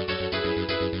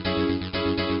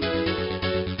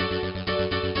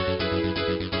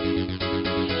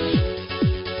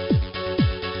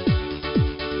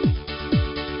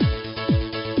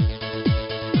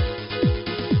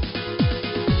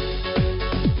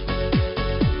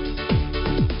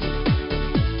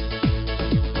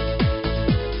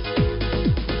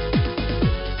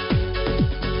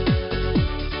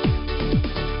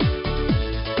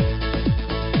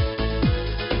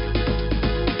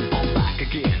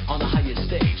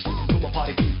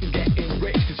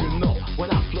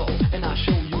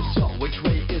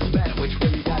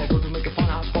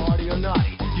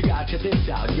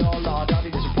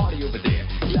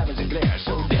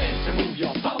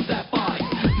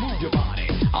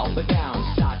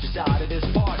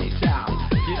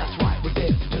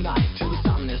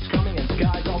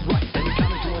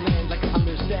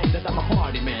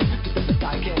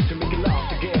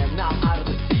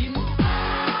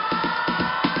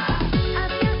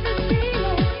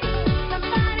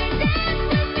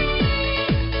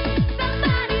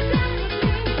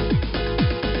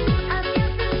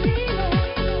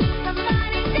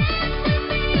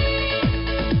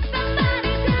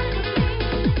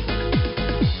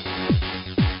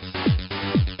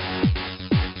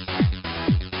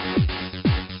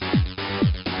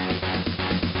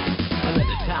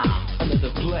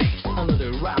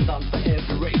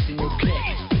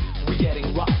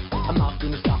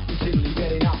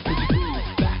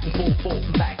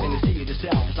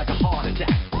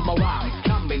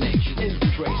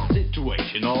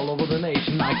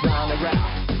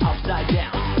 Upside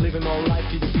down, living all life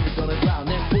to the beat on the ground.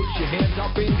 Then put your hands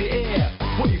up in the air,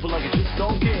 wave like it's just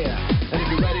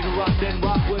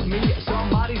with me?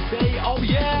 Somebody say, oh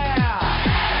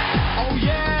yeah! Oh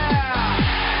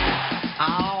yeah!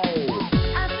 Ow!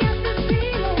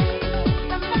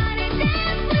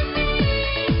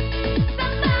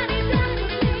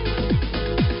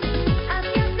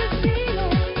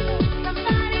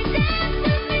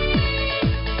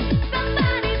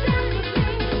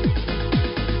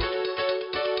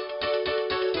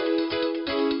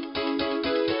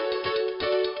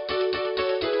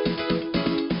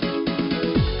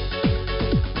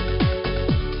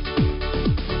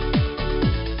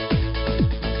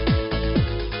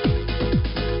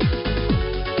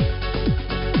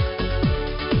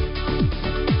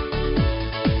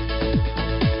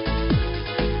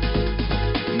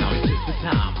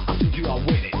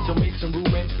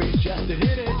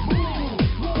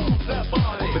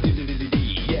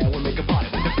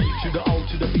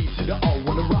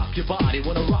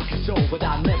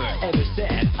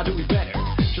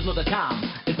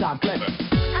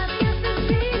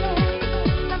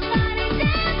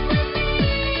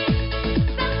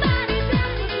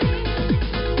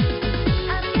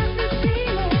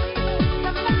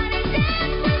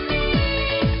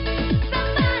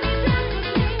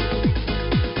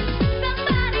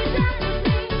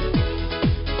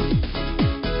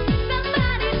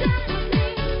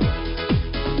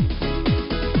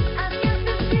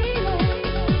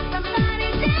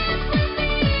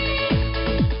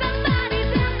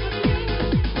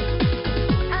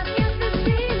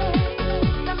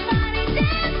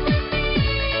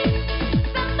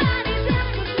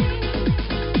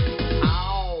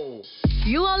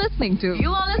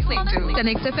 You are listening to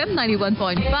Connect FM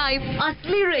 91.5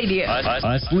 Asli Radio.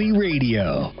 Asli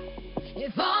Radio.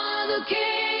 If all the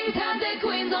kings had their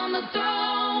queens on the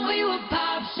throne, we would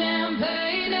pop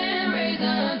champagne and raise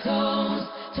a toast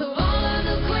to all of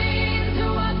the queens who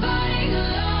are fighting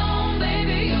alone.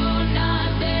 Baby, you're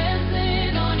not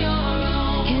dancing on your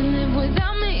own. Can't live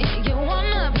without me. You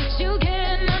wanna, but you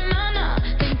can't. Nah.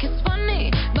 Think it's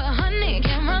funny, but honey,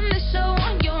 can't run the show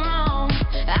on your own.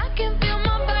 I can feel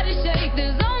my body shake.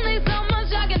 There's only so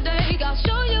much I can take. I'll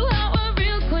show you how a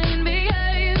real queen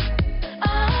behaves.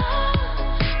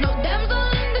 No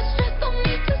damsel in distress don't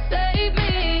need to save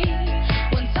me.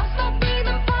 Once I start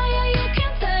breathing fire, you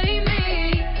can't tame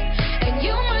me. And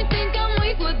you might think I'm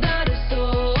weak without a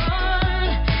sword,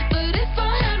 but if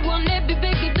I had one, it'd be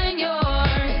bigger than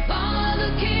yours. If all of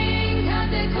the kings had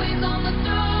their queens on the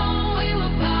throne, we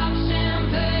would pop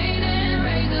champagne and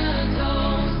raise a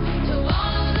toast to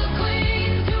all of the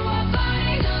queens who are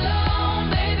fighting alone.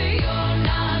 Baby, you're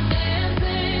not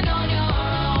dancing on your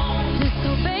own.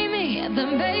 Disobey me,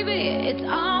 then baby, it's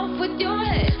off with your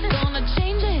head. Gonna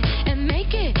change it and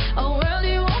make it a world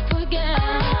you won't forget.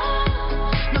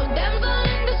 No damsel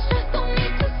in distress don't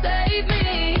need to save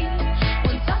me.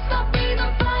 Once I start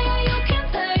breathing fire, you can't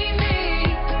tame me.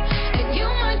 And you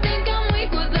might think I'm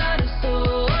weak without a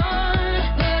sword,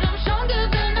 but I'm stronger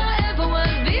than I ever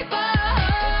was before. If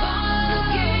all the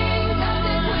kings had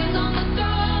their queens on the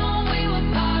throne, we would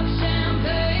pop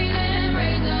champagne and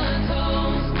raise a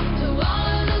toast to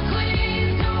all of the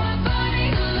queens who are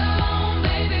fighting alone.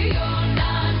 Baby, you're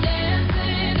not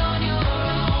dancing on your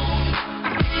own.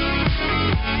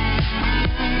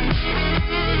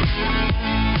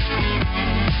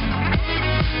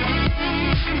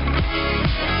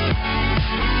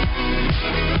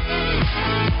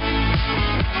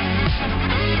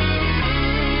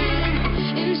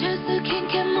 In just a king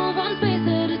can move one space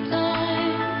at a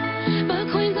time,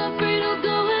 but queens are free to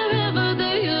go wherever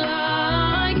they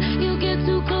like. You get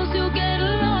too close, you'll get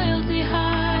a loyalty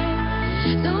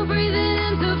high. So breathe it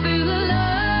in to feel alive.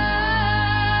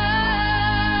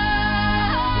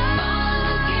 All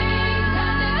the kings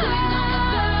had their queens on the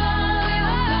throne. We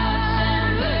would pop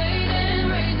champagne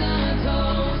and raise a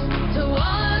toast to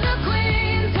all of the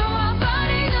queens who are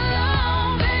fighting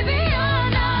alone. Baby, you're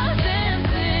not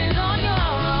dancing on your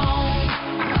own.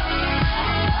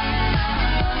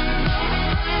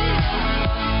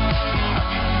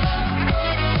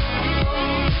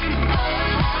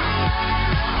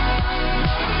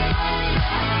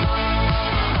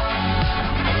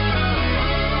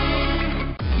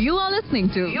 You are listening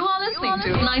to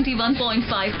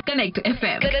 91.5 Connect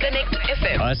FM. Connect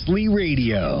FM. Asli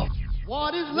Radio.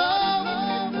 What is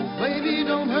love? Baby,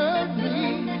 don't hurt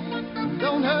me.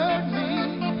 Don't hurt me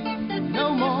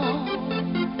no more.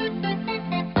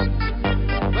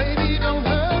 Baby, don't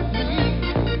hurt me.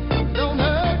 Don't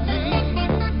hurt me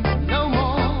no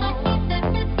more.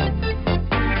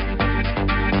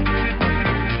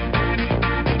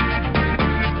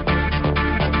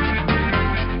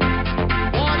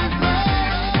 What is love?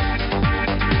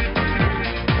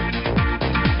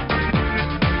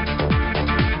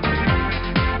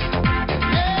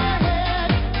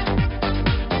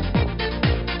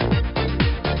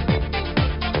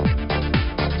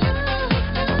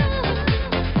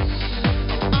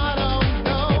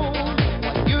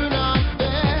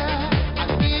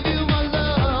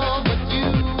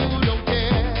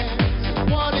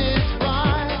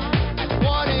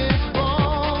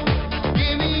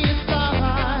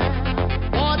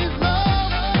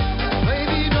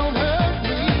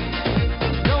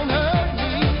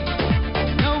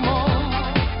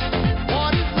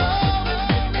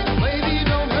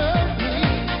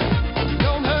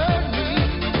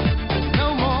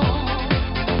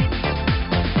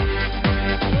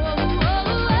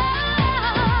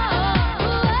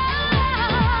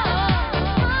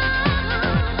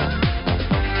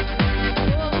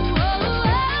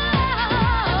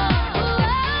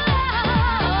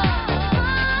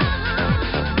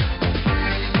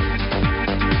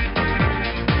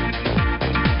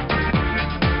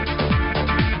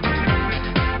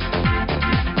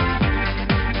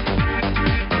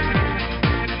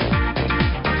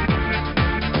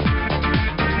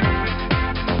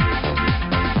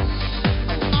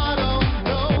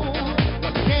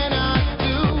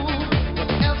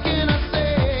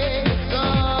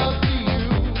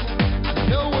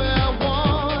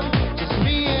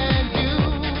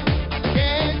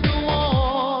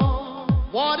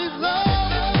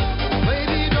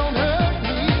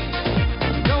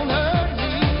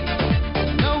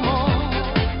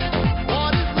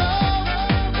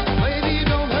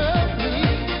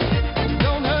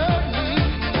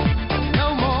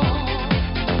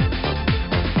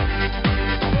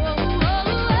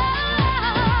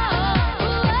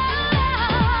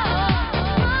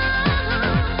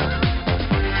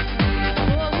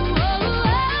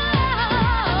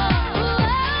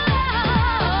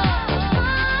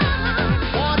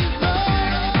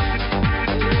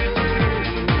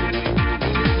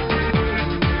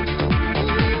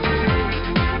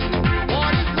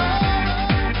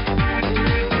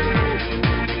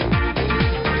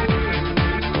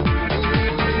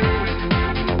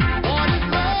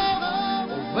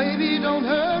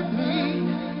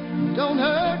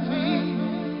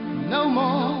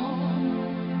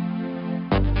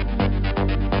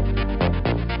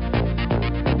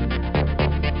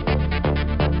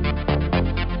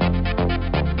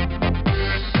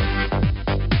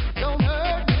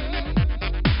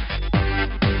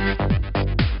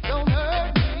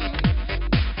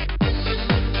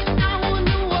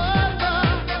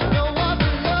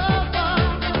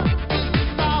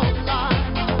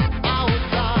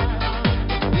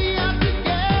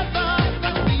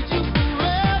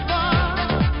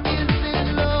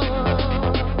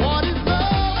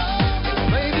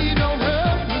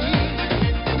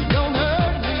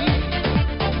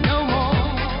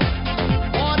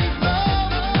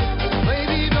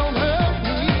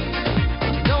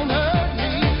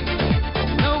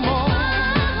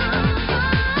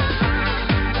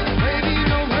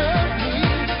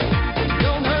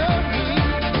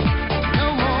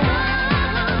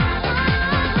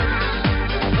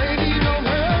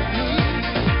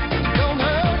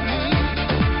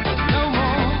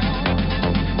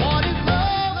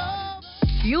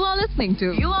 listening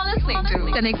to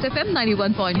Connect FM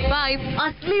 91.5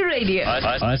 Asli Radio.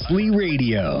 Asli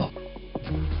Radio.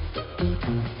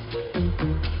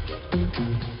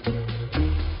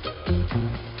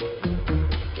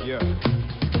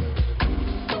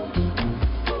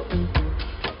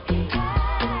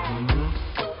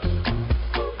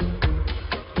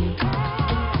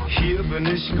 Hier bin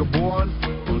ich geboren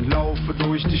und laufe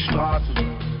durch die Straßen.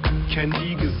 Kenn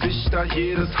die Gesichter,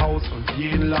 jedes Haus und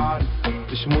jeden Laden.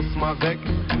 Ich muss mal weg,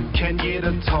 kenn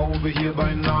jede Taube hier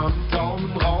bei Namen.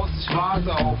 Daumen raus, ich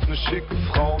warte auf eine schicke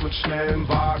Frau mit schnellem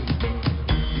Wagen.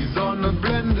 Die Sonne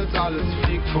blendet, alles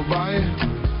fliegt vorbei.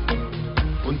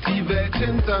 Und die Welt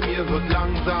hinter mir wird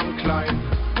langsam klein.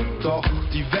 Doch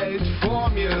die Welt vor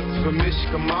mir ist für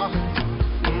mich gemacht.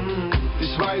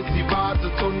 Ich weiß, sie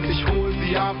wartet und ich hol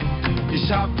sie ab.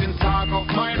 Ich hab den Tag auf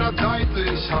meiner Seite,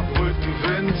 ich hab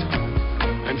Rückenwind.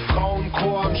 Ein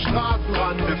Frauenchor am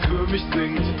Straßenrand, der für mich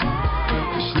singt.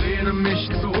 Ich lehne mich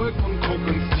zurück und guck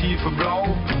ins tiefe Blau.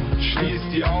 Schließ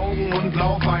die Augen und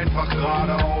lauf einfach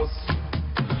geradeaus.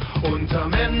 Und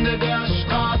am Ende der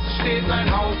Straße steht ein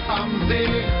Haus am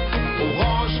See.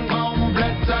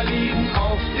 Orangenbaumblätter liegen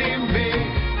auf dem Weg.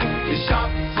 Ich hab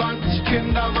 20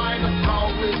 Kinder, meine Frau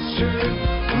ist schön.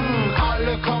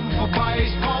 Alle kommen vorbei,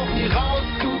 ich brauch nie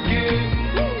rauszugehen.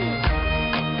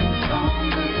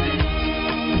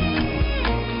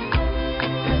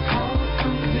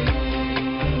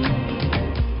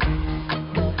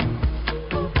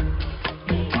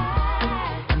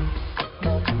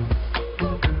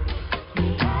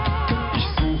 Ich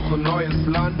suche neues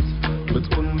Land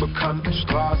mit unbekannten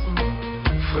Straßen.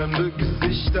 Fremde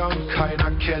Gesichter und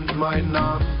keiner kennt meinen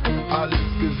Namen. Alles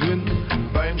gewinnen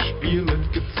beim Spiel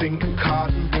mit gezinkten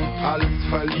Karten. Alles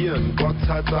verlieren, Gott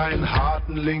hat einen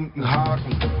harten linken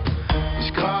Haken.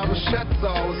 Ich grabe Schätze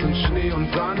aus in Schnee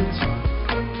und Sand.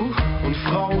 Und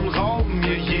Frauen rauben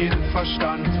mir jeden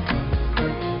Verstand.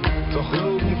 Doch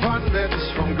irgendwann werde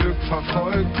ich vom Glück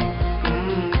verfolgt.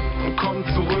 Und komm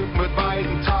zurück mit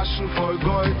beiden Taschen voll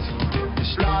Gold.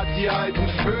 Ich lade die alten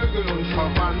Vögel und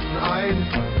Verwandten ein.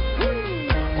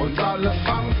 Und alle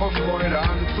fangen vor Freude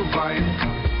an zu weinen.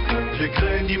 Wir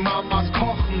grillen, die Mamas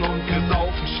kochen und wir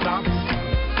saufen Schnaps.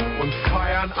 Und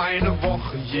feiern eine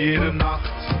Woche jede Nacht.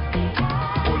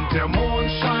 Und der Mond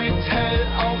scheint hell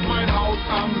auf mein Haus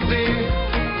am See.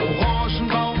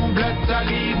 Orangenbaumblätter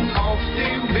liegen auf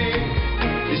dem Weg.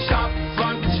 Ich hab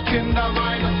 20 Kinder,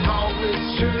 meine Frau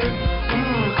ist schön.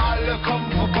 Alle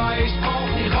kommen vorbei, ich brauch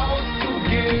nie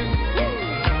rauszugehen.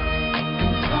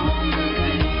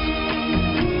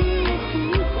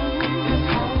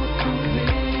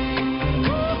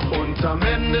 Und am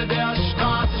Ende der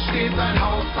Straße steht ein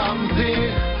Haus am See.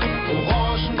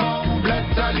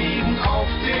 Orangenbaumblätter liegen auf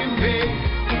dem Weg.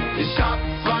 Ich hab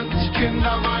 20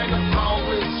 Kinder, meine Frau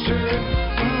ist schön.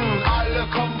 Alle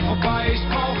kommen vorbei, ich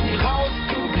brauch nie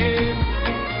rauszugehen.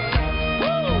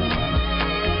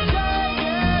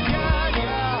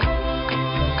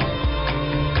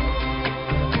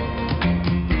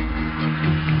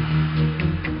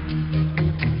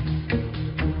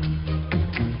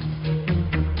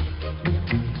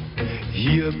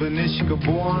 Hier bin ich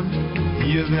geboren,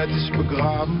 hier werd ich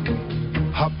begraben.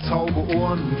 Hab taube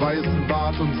Ohren, weißen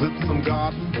Bart und sitz im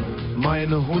Garten.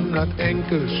 Meine 100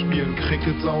 Enkel spielen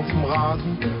Cricket auf dem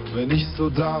Rasen. Wenn ich so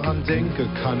daran denke,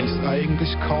 kann ich's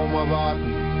eigentlich kaum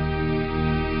erwarten.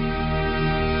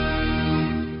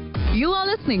 You are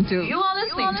listening to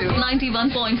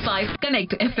 91.5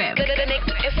 Connect FM.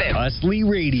 Asli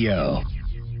Radio.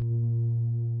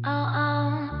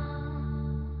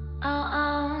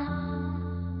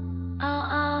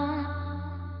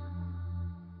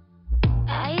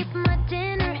 I eat my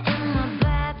dinner in my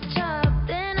bathtub,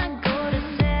 then I go to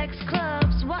sex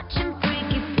clubs, watching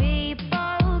freaky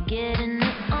people getting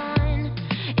it on.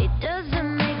 It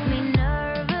doesn't make me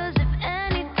nervous, if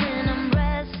anything I'm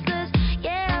restless.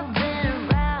 Yeah, I've been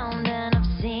around and I've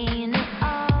seen it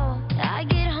all. I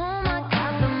get home, I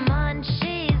got the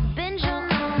munchies, binge on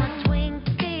all my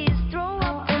Twinkies, throw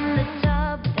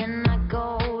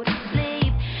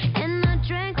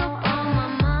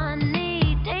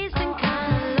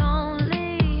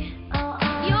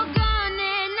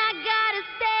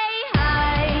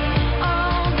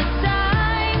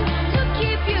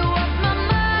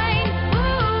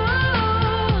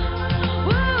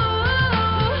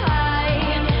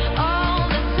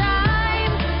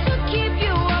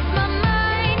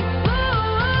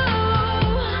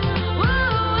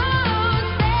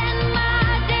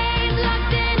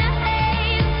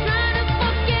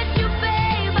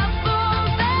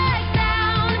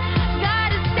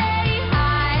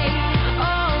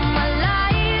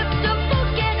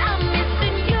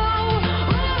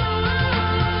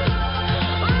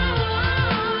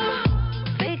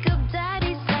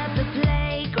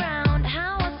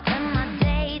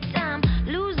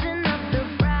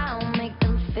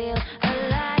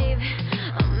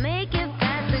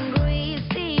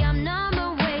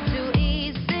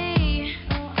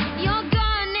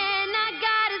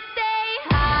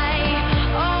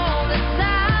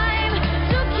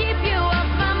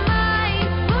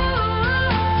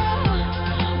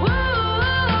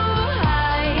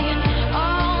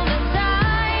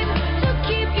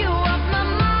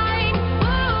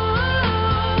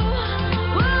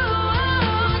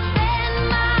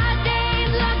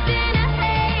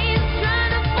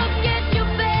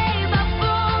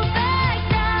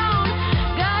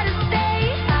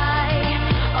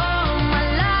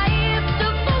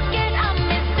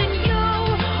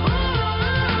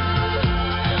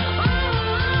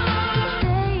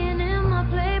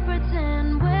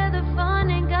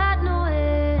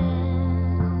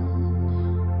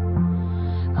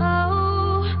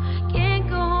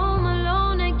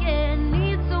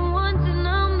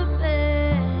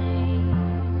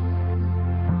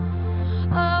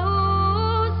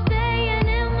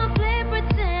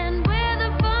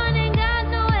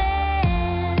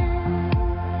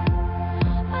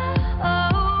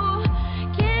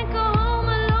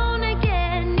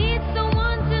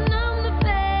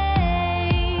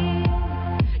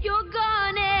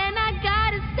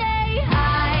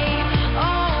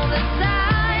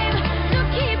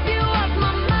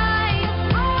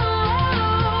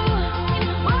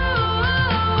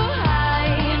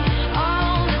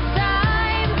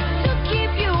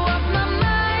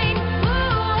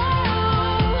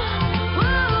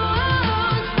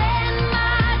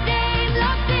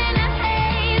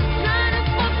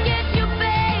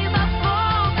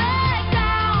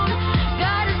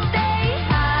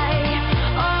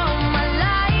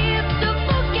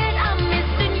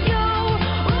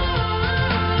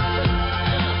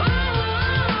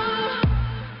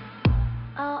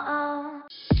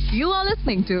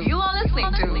listening to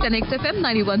Connect FM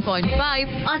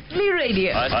 91.5 Asli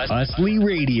Radio. Asli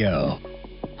Radio.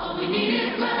 All we need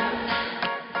is love.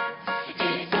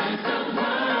 It turns the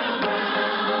world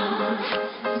round.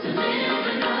 To live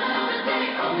another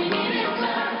day, all we need is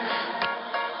love.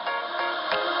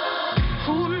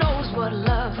 Who knows what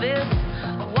love is,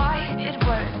 why it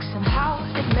works, and how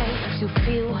it makes you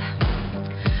feel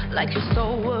like you're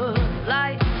so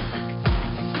alive.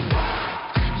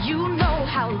 You know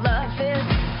how love is,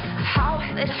 how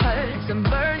it hurts and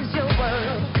burns your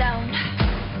world down,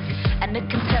 and it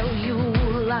can tell you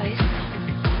lies.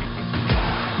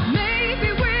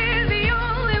 Maybe we're the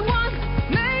only ones,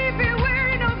 maybe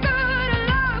we're no good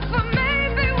enough, or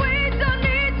maybe we don't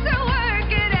need to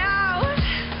work it out.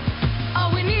 All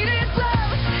we need is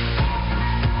love.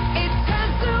 It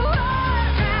turns the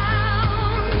world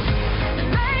round, it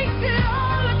makes it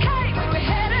all okay when we're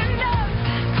heading up.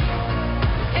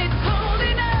 It's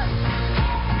holding us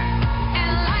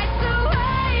and lights the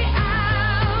way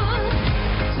out.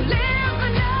 To live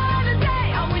another day,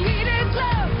 all we need is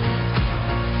love.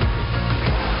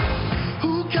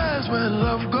 Who cares where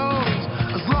love goes?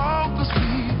 As long as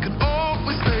we can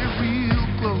always stay real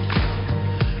close,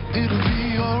 it'll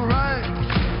be alright.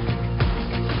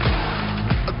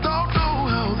 I don't know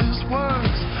how this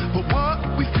works, but what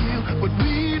we feel when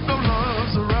we know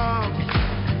love's around,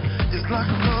 it's like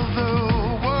another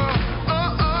world.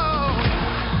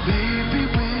 Maybe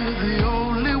we're the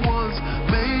only ones,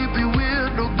 maybe we're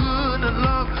no good at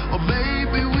love, or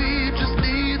maybe we just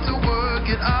need to work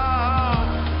it out.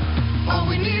 All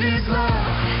we need is love.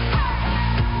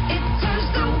 It turns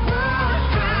the world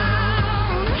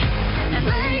round and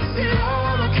makes it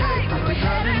all okay when we're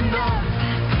heading up.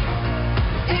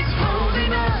 It's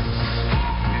holding us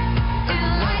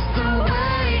and lights the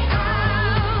way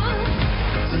out.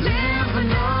 To live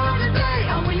another day,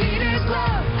 all we need is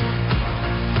love.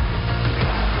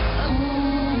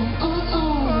 Ooh, ooh, ooh,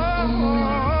 ooh.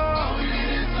 All we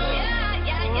need is love.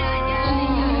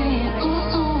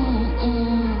 Ooh, ooh,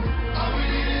 ooh. All we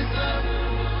need is love.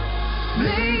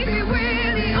 Maybe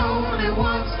we're the only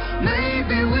ones,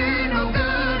 maybe we're no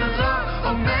good enough,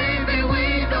 or maybe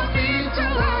we don't need to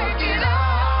work it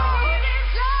out.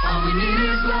 All we need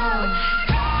is love.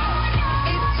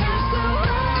 It turns the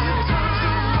world round,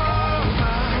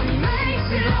 makes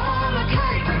it all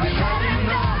okay when we're heading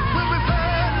up.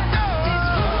 It's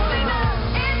holding us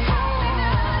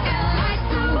and lights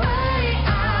the way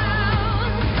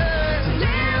out. To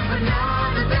live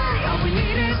another day, all we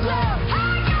need is love.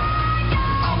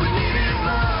 All we need is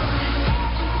love.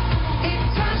 It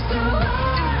turns the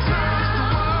world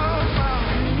round,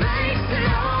 makes it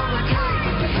all okay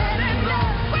when we're heading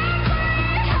up.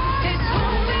 It's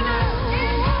holding us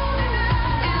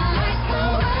and lights the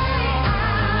way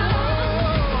out.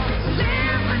 To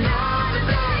live another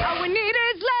day, all we need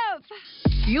is love.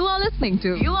 You are listening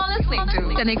to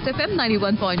Connect FM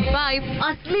 91.5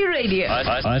 Asli Radio.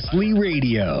 Asli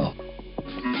Radio.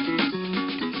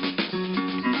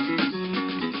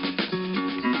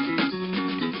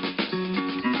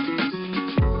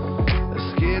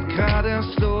 Es geht gerade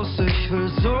erst los, ich will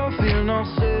so viel noch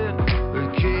sehen. Will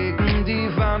gegen die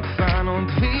Wand fahren und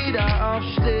wieder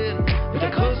aufstehen. Will der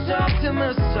größte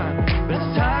Optimist sein, will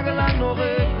es tagelang nur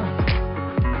regnen.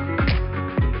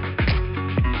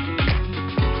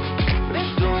 Will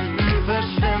Stunden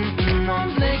verschwinden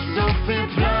und nicht so viel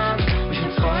planen. Mich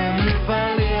in Träumen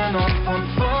verlieren und von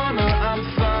vorne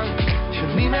anfangen. Ich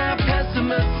will nie mehr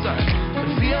Pessimist sein,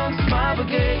 wenn wir uns mal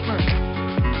begegnen.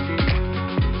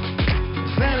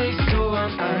 Wenn ich so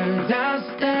an all das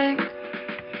denk,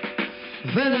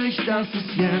 will ich, dass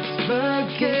es jetzt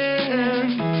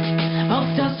beginnt.